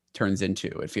job turns into.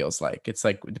 It feels like it's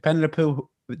like dependent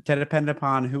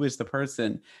upon who is the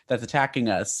person that's attacking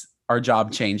us, our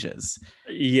job changes.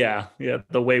 Yeah.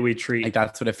 The way we treat. Like,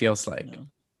 that's what it feels like.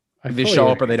 Yeah. They show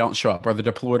up or they don't show up, or they're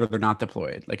deployed or they're not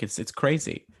deployed. Like, it's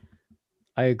crazy.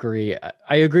 I agree.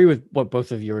 I agree with what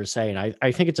both of you are saying.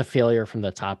 I think it's a failure from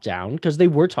the top down, because they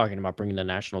were talking about bringing the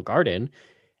National Guard in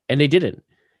and they didn't.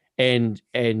 And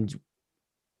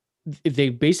they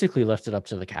basically left it up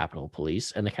to the Capitol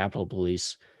Police, and the Capitol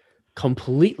Police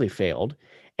completely failed.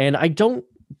 And I don't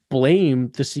blame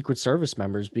the Secret Service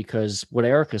members, because what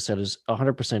Erica said is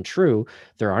 100% true.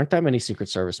 There aren't that many Secret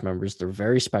Service members. They're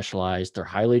very specialized. They're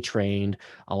highly trained.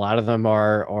 A lot of them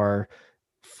are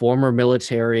former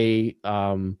military.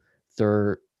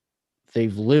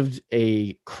 They've lived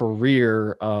a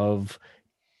career of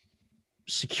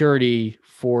security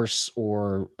force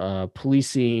or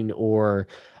policing or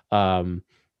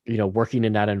working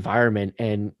in that environment,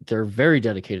 and they're very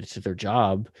dedicated to their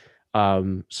job.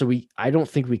 So I don't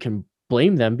think we can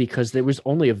blame them, because there was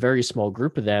only a very small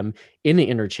group of them in the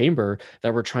inner chamber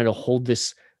that were trying to hold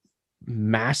this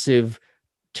massive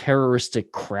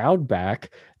terroristic crowd back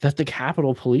that the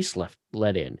Capitol Police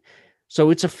let in. So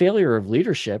it's a failure of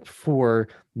leadership for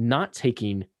not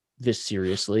taking this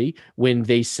seriously when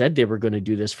they said they were going to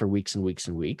do this for weeks and weeks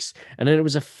and weeks. And then it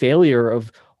was a failure of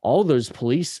all those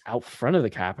police out front of the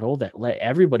Capitol that let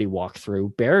everybody walk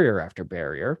through barrier after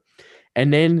barrier.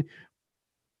 And then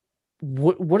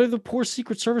what are the poor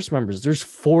Secret Service members? There's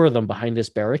 4 of them behind this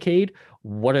barricade.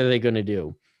 What are they going to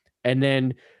do? And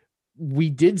then we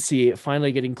did see it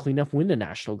finally getting cleaned up when the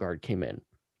National Guard came in.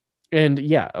 And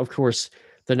yeah, of course,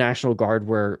 the National Guard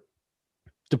were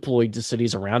deployed to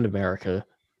cities around America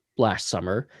last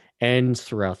summer and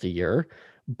throughout the year.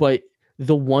 But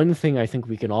the one thing I think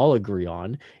we can all agree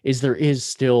on is there is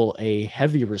still a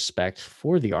heavy respect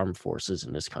for the armed forces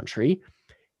in this country,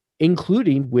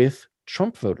 including with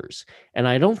Trump voters. And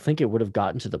I don't think it would have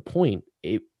gotten to the point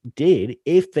it did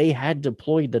if they had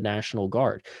deployed the National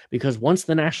Guard, because once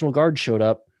the National Guard showed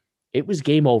up, it was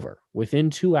game over.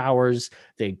 Within 2 hours,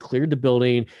 they cleared the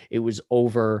building. It was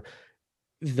over.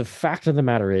 The fact of the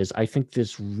matter is, I think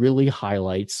this really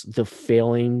highlights the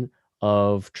failing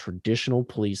of traditional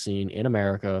policing in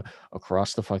America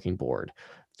across the fucking board.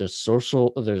 The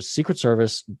Secret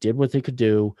Service did what they could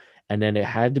do, and then it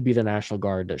had to be the National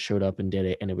Guard that showed up and did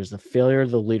it. And it was the failure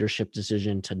of the leadership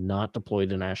decision to not deploy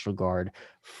the National Guard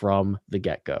from the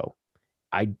get-go.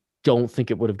 I don't think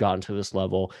it would have gotten to this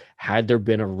level had there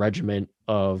been a regiment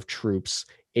of troops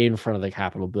in front of the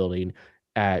Capitol building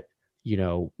at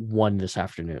 1 this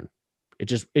afternoon.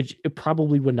 It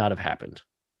probably would not have happened.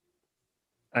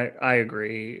 I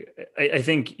agree. I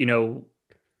think,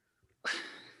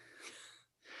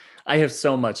 I have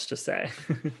so much to say.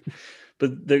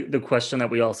 But the question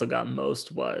that we also got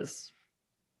most was,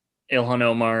 Ilhan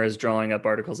Omar is drawing up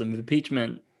articles of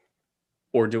impeachment,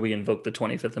 or do we invoke the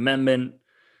 25th Amendment?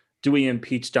 do we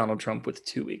impeach Donald Trump with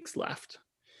 2 weeks left?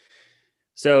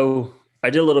 So I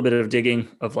did a little bit of digging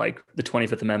of like the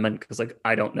 25th Amendment because like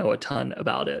I don't know a ton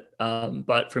about it.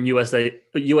 But from USA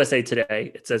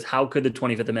Today, it says, how could the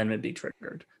 25th Amendment be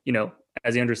triggered? You know,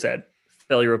 as Andrew said,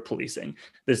 failure of policing.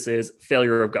 This is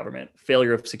failure of government,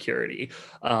 failure of security.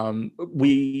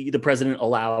 The president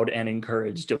allowed and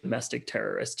encouraged domestic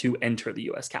terrorists to enter the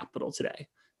US Capitol today,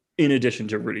 in addition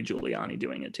to Rudy Giuliani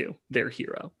doing it too, their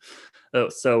hero.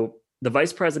 So the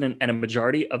vice president and a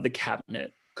majority of the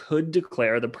cabinet could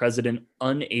declare the president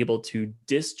unable to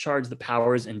discharge the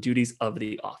powers and duties of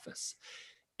the office.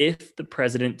 If the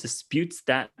president disputes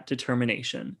that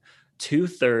determination,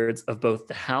 2/3 of both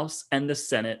the House and the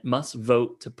Senate must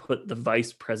vote to put the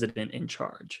vice president in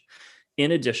charge.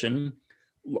 In addition,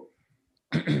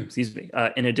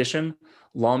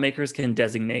 lawmakers can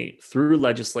designate through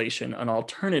legislation an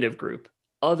alternative group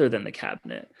other than the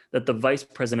cabinet that the vice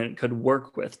president could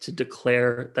work with to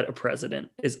declare that a president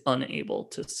is unable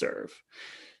to serve.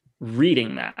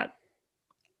 Reading that,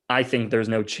 I think there's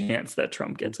no chance that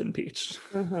Trump gets impeached.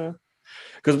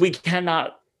 Because we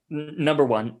cannot, number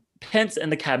one, Pence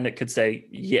and the cabinet could say,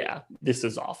 yeah, this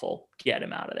is awful, get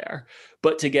him out of there.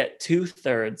 But to get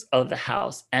 2/3 of the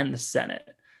House and the Senate,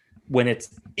 when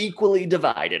it's equally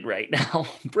divided right now,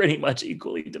 pretty much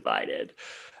equally divided,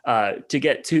 to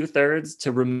get 2/3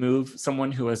 to remove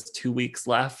someone who has 2 weeks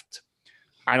left,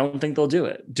 I don't think they'll do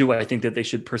it. Do I think that they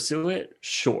should pursue it?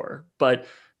 Sure. But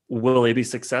will they be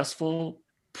successful?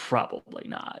 Probably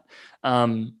not.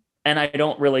 And I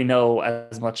don't really know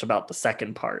as much about the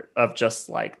second part of just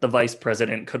like the vice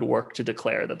president could work to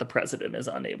declare that the president is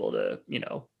unable to,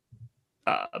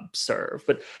 serve.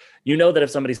 But you know that if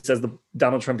somebody says,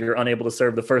 Donald Trump, you're unable to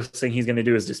serve, the first thing he's going to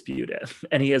do is dispute it.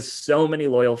 And he has so many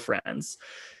loyal friends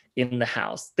in the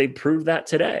House. They proved that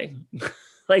today.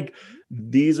 Like,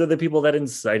 these are the people that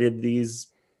incited these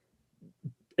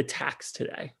attacks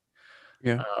today.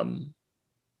 Yeah.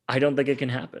 I don't think it can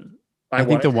happen. I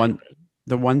think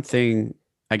the one thing,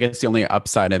 I guess the only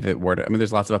upside of it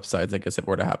there's lots of upsides, I guess, if it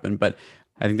were to happen, but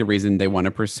I think the reason they want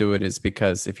to pursue it is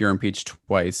because if you're impeached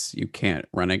twice, you can't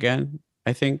run again,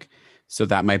 I think. So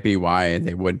that might be why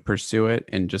they would pursue it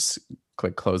and just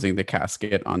closing the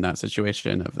casket on that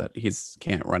situation of that he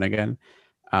can't run again.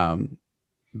 But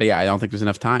yeah, I don't think there's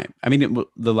enough time. I mean,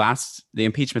 the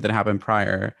impeachment that happened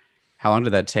prior, how long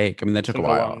did that take? I mean, that took a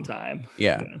while. A long time.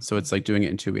 Yeah. So it's like doing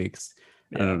it in 2 weeks.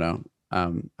 Yeah. I don't know.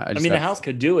 The House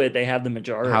could do it. They have the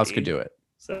majority. The House could do it.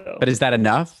 So, but is that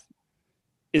enough?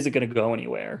 Is it going to go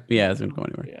anywhere? Yeah, it's going to go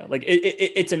anywhere. Yeah, like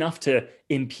it's enough to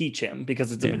impeach him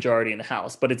because it's a majority in the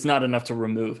House, but it's not enough to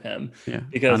remove him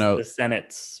because the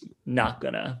Senate's not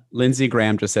gonna. Lindsey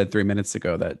Graham just said 3 minutes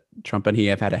ago that Trump and he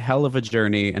have had a hell of a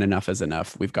journey, and enough is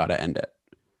enough. We've got to end it.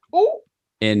 Oh,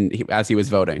 as he was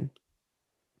voting,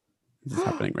 this is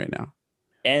happening right now.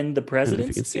 End the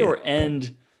presidency or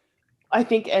end. I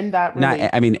think end that. And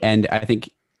I think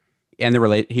end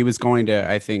the he was going to.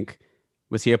 I think.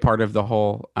 Was he a part of the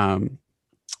whole? Why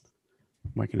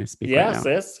can I speak? Yes,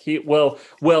 right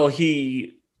now?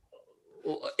 He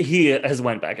has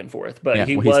went back and forth, but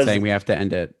he's saying we have to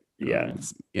end it. Yeah,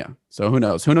 yeah. So who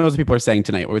knows? Who knows what people are saying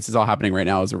tonight? This is all happening right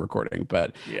now as a recording.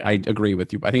 But I agree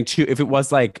with you. I think if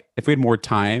we had more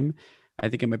time, I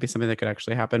think it might be something that could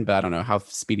actually happen. But I don't know how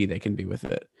speedy they can be with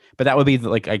it. But that would be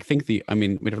we'd have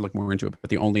to look more into it. But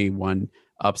the only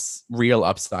real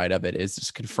upside of it is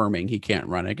just confirming he can't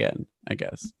run again, I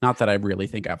guess. Not that I really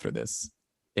think after this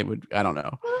it would. I don't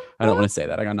know. I don't want to say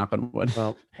that. I got knock on wood.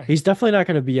 Well, he's definitely not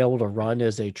going to be able to run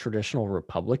as a traditional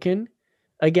Republican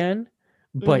again,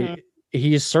 but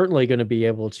he is certainly going to be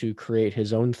able to create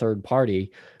his own third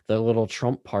party, the little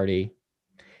Trump party.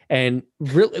 And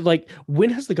really, when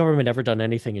has the government ever done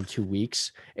anything in 2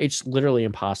 weeks? It's literally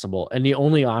impossible. And the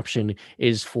only option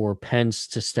is for Pence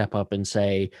to step up and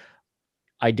say,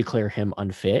 I declare him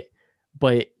unfit.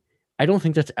 But I don't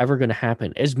think that's ever going to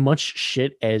happen. As much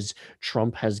shit as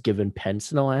Trump has given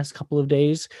Pence in the last couple of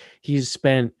days, he's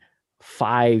spent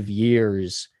 5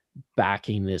 years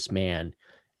backing this man.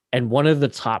 And one of the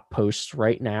top posts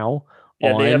right now,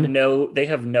 they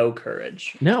have no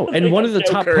courage. No, and one of the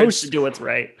top posts to do what's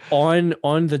right on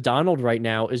the Donald right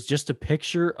now is just a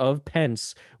picture of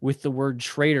Pence with the word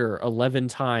traitor 11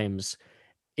 times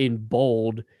in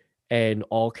bold and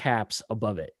all caps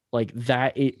above it. Like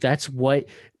that's what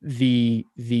the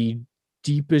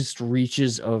deepest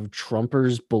reaches of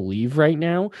Trumpers believe right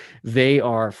now. They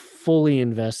are fully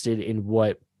invested in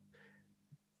what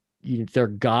their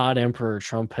God Emperor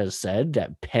Trump has said,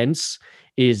 that Pence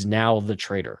is now the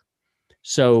traitor.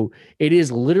 So it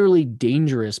is literally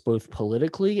dangerous, both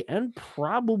politically and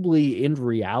probably in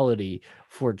reality,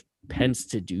 for Pence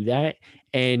to do that,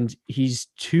 and he's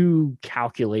too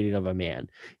calculated of a man.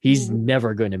 He's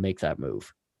never going to make that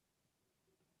move.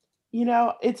 You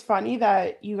know, it's funny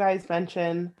that you guys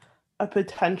mention a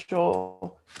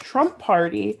potential Trump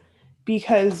party,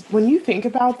 because when you think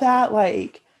about that,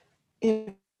 like,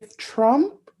 if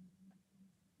Trump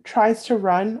tries to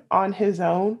run on his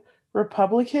own,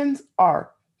 Republicans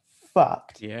are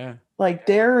fucked. Yeah. Like,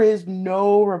 there is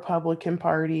no Republican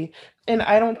Party. And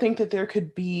I don't think that there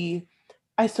could be,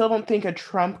 I still don't think a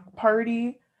Trump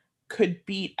party could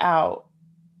beat out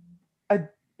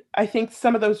I think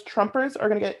some of those Trumpers are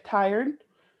going to get tired.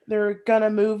 They're going to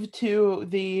move to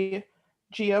the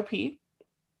GOP.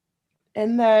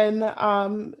 And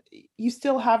then you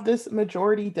still have this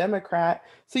majority Democrat.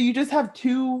 So you just have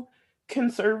two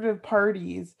conservative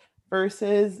parties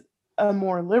versus a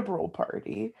more liberal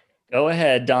party. Go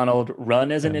ahead, Donald.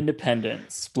 Run as an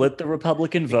independent. Split the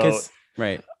Republican vote.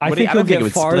 Right. I think don't think get it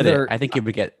would split farther. it. I think it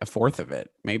would get a fourth of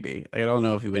it, maybe. I don't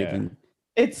know if he would even.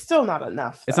 It's still not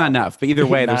enough. It's not enough. But either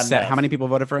way, there's enough. how many people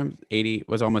voted for him? 80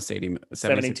 was almost 80.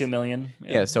 72 million.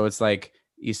 Yeah. So it's like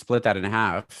you split that in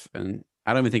half, and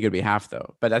I don't even think it'd be half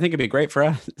though. But I think it'd be great for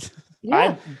us.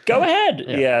 Yeah. Go ahead.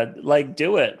 Yeah. Like,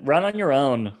 do it. Run on your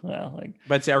own. Well, like.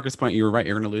 But to Erica's point, you were right.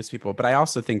 You're going to lose people. But I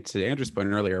also think, to Andrew's point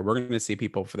earlier, we're going to see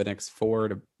people for the next 4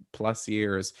 to plus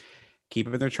years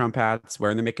keeping their Trump hats,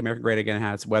 wearing the Make America Great Again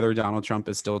hats, whether Donald Trump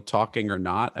is still talking or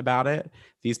not about it.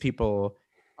 These people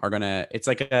are gonna. It's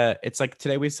like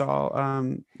today we saw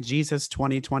Jesus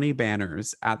 2020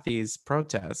 banners at these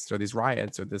protests or these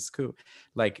riots or this coup.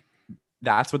 Like,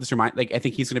 that's what this reminds. Like, I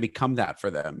think he's going to become that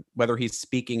for them, whether he's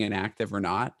speaking and active or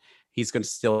not. He's going to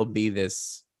still be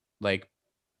this like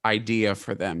idea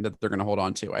for them that they're going to hold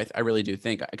on to. I really do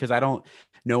think, because I don't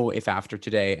know if after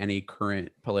today any current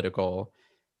political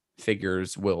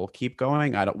figures will keep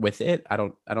going. I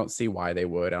don't see why they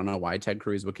would. I don't know why Ted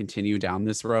Cruz would continue down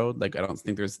this road. Like, I don't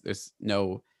think there's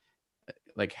no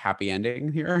like happy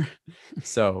ending here.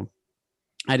 So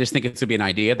I just think it's gonna be an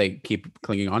idea they keep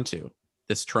clinging on to,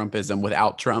 this Trumpism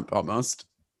without Trump almost.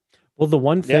 Well, the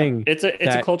one thing it's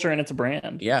a culture and it's a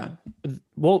brand. Yeah.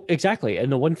 Well, exactly.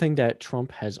 And the one thing that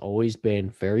Trump has always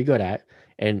been very good at,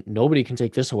 and nobody can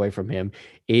take this away from him,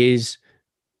 is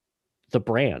the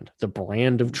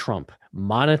brand of Trump,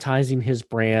 monetizing his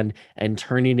brand and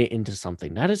turning it into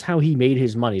something. That is how he made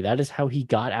his money. That is how he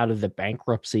got out of the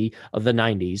bankruptcy of the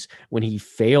 90s when he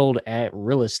failed at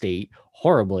real estate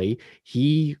horribly.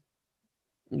 He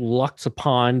lucked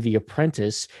upon The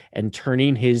Apprentice and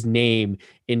turning his name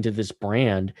into this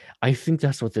brand. I think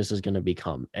that's what this is going to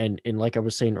become. And like I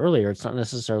was saying earlier, it's not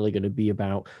necessarily going to be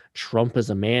about Trump as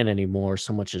a man anymore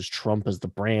so much as Trump as the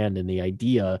brand and the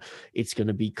idea. It's going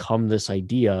to become this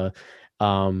idea.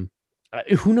 Who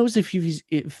knows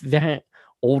if that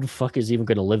old fuck is even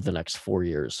going to live the next 4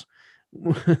 years.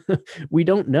 We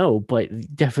don't know,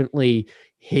 but definitely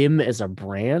him as a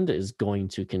brand is going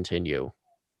to continue.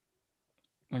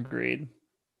 Agreed.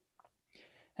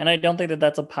 And I don't think that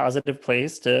that's a positive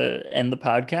place to end the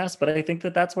podcast, but I think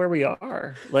that that's where we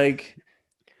are. Like,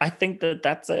 I think that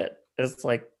that's it. It's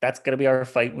like, that's going to be our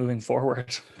fight moving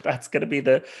forward. That's going to be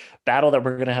the battle that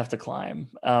we're going to have to climb.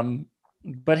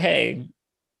 But hey,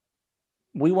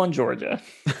 we won Georgia.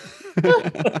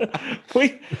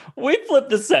 we flipped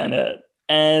the Senate.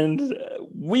 And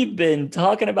we've been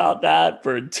talking about that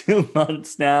for 2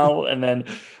 months now, and then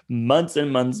months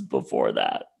and months before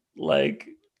that. Like,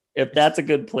 if that's a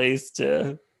good place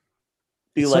to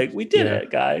be like, we did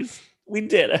it, guys. We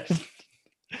did it.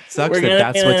 Sucks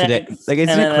that's what today. Like,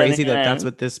 isn't it crazy that that's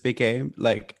what this became?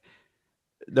 Like,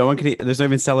 no one can. There's no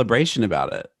even celebration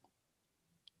about it.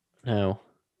 No,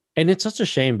 and it's such a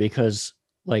shame because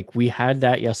like we had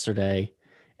that yesterday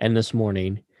and this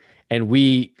morning. And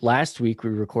last week,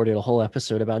 we recorded a whole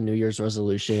episode about New Year's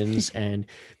resolutions. And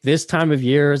this time of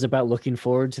year is about looking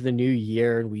forward to the new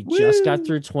year. And we just got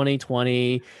through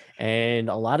 2020. And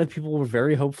a lot of people were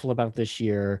very hopeful about this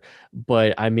year.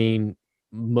 But I mean,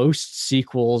 most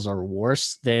sequels are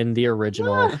worse than the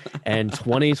original. And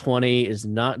 2021 is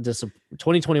not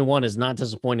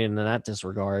disappointing in that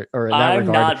disregard. I'm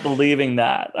not believing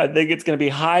that. I think it's going to be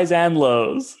highs and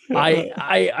lows.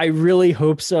 I really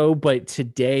hope so, but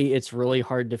today it's really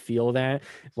hard to feel that.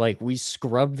 Like, we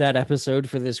scrubbed that episode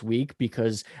for this week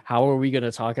because how are we going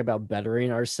to talk about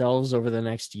bettering ourselves over the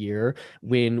next year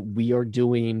when we are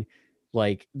doing,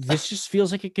 like, this just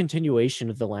feels like a continuation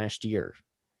of the last year.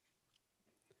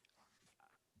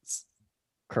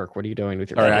 Kirk, what are you doing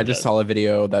with your? All right, I just saw a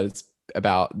video that is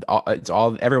about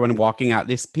everyone walking out.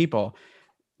 These people,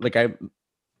 like, I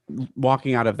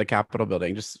walking out of the Capitol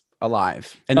building, just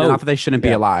alive. And Oh, not that they shouldn't be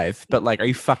yeah. alive, but like, are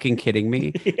you fucking kidding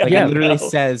me? Yeah, Like Yeah. it literally no.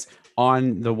 says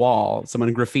on the wall,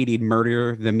 someone graffitied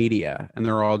 "murder the media," and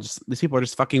they're all just, these people are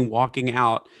just fucking walking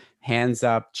out, hands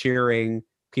up, cheering.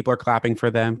 People are clapping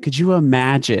for them. Could you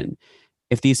imagine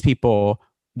if these people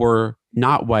were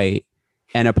not white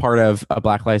and a part of a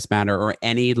Black Lives Matter or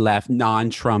any left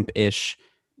non-Trump-ish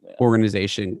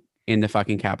organization in the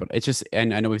fucking Capitol? It's just,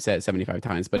 and I know we've said it 75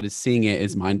 times, but it's, seeing it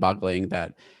is mind-boggling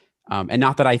that, and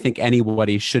not that I think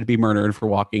anybody should be murdered for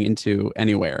walking into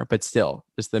anywhere, but still,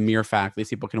 just the mere fact these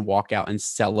people can walk out and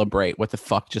celebrate what the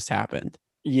fuck just happened.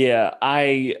 Yeah,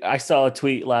 I saw a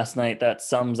tweet last night that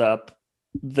sums up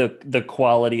the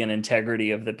quality and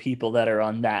integrity of the people that are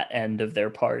on that end of their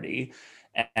party.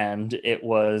 And it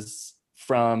was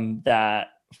from that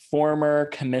former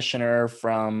commissioner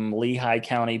from Lehigh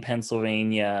County,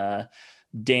 Pennsylvania,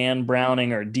 Dan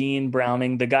Browning or Dean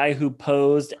Browning, the guy who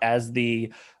posed as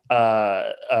the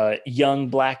young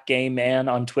black gay man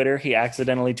on Twitter. He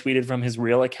accidentally tweeted from his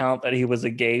real account that he was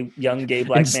a young gay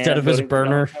black man Instead of his voting for Donald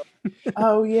burner. Trump.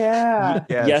 Oh yeah.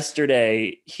 Yes.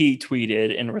 Yesterday, he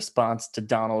tweeted in response to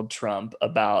Donald Trump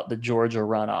about the Georgia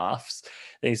runoffs.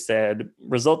 They said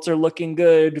results are looking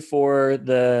good for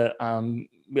the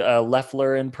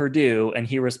Loeffler and Purdue, and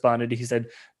he responded. He said,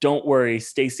 "Don't worry,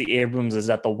 Stacey Abrams is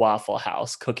at the Waffle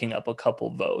House cooking up a couple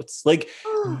votes." Like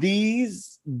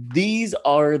these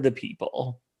are the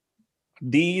people.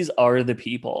 These are the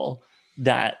people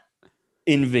that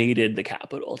invaded the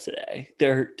Capitol today.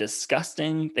 They're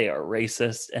disgusting, they are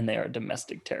racist, and they are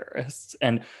domestic terrorists.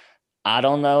 And I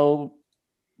don't know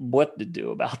what to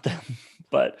do about them,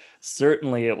 but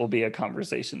certainly it will be a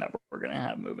conversation that we're going to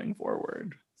have moving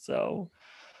forward. So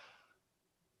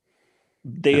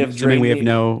they I'm have assuming we have drained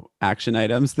no action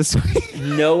items this week.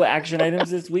 no action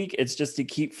items this week. It's just to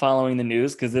keep following the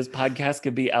news because this podcast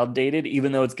could be outdated,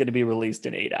 even though it's going to be released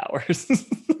in 8 hours.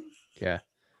 Yeah.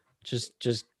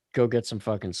 Just go get some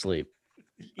fucking sleep.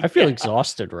 I feel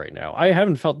exhausted right now. I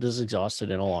haven't felt this exhausted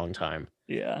in a long time.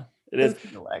 Yeah, it is. It's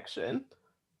an election.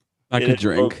 I It could is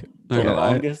drink. the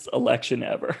longest election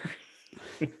ever.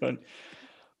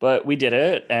 But we did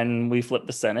it, and we flipped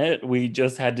the Senate. We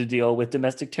just had to deal with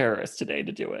domestic terrorists today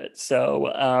to do it.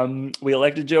 So we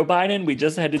elected Joe Biden. We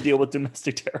just had to deal with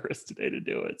domestic terrorists today to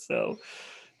do it. So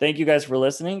thank you guys for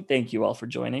listening. Thank you all for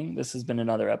joining. This has been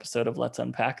another episode of Let's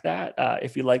Unpack That.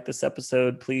 If you like this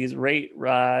episode, please rate,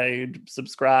 ride,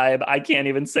 subscribe. I can't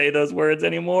even say those words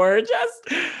anymore. Just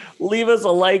leave us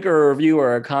a like or a review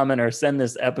or a comment, or send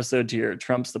this episode to your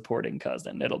Trump supporting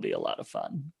cousin. It'll be a lot of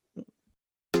fun.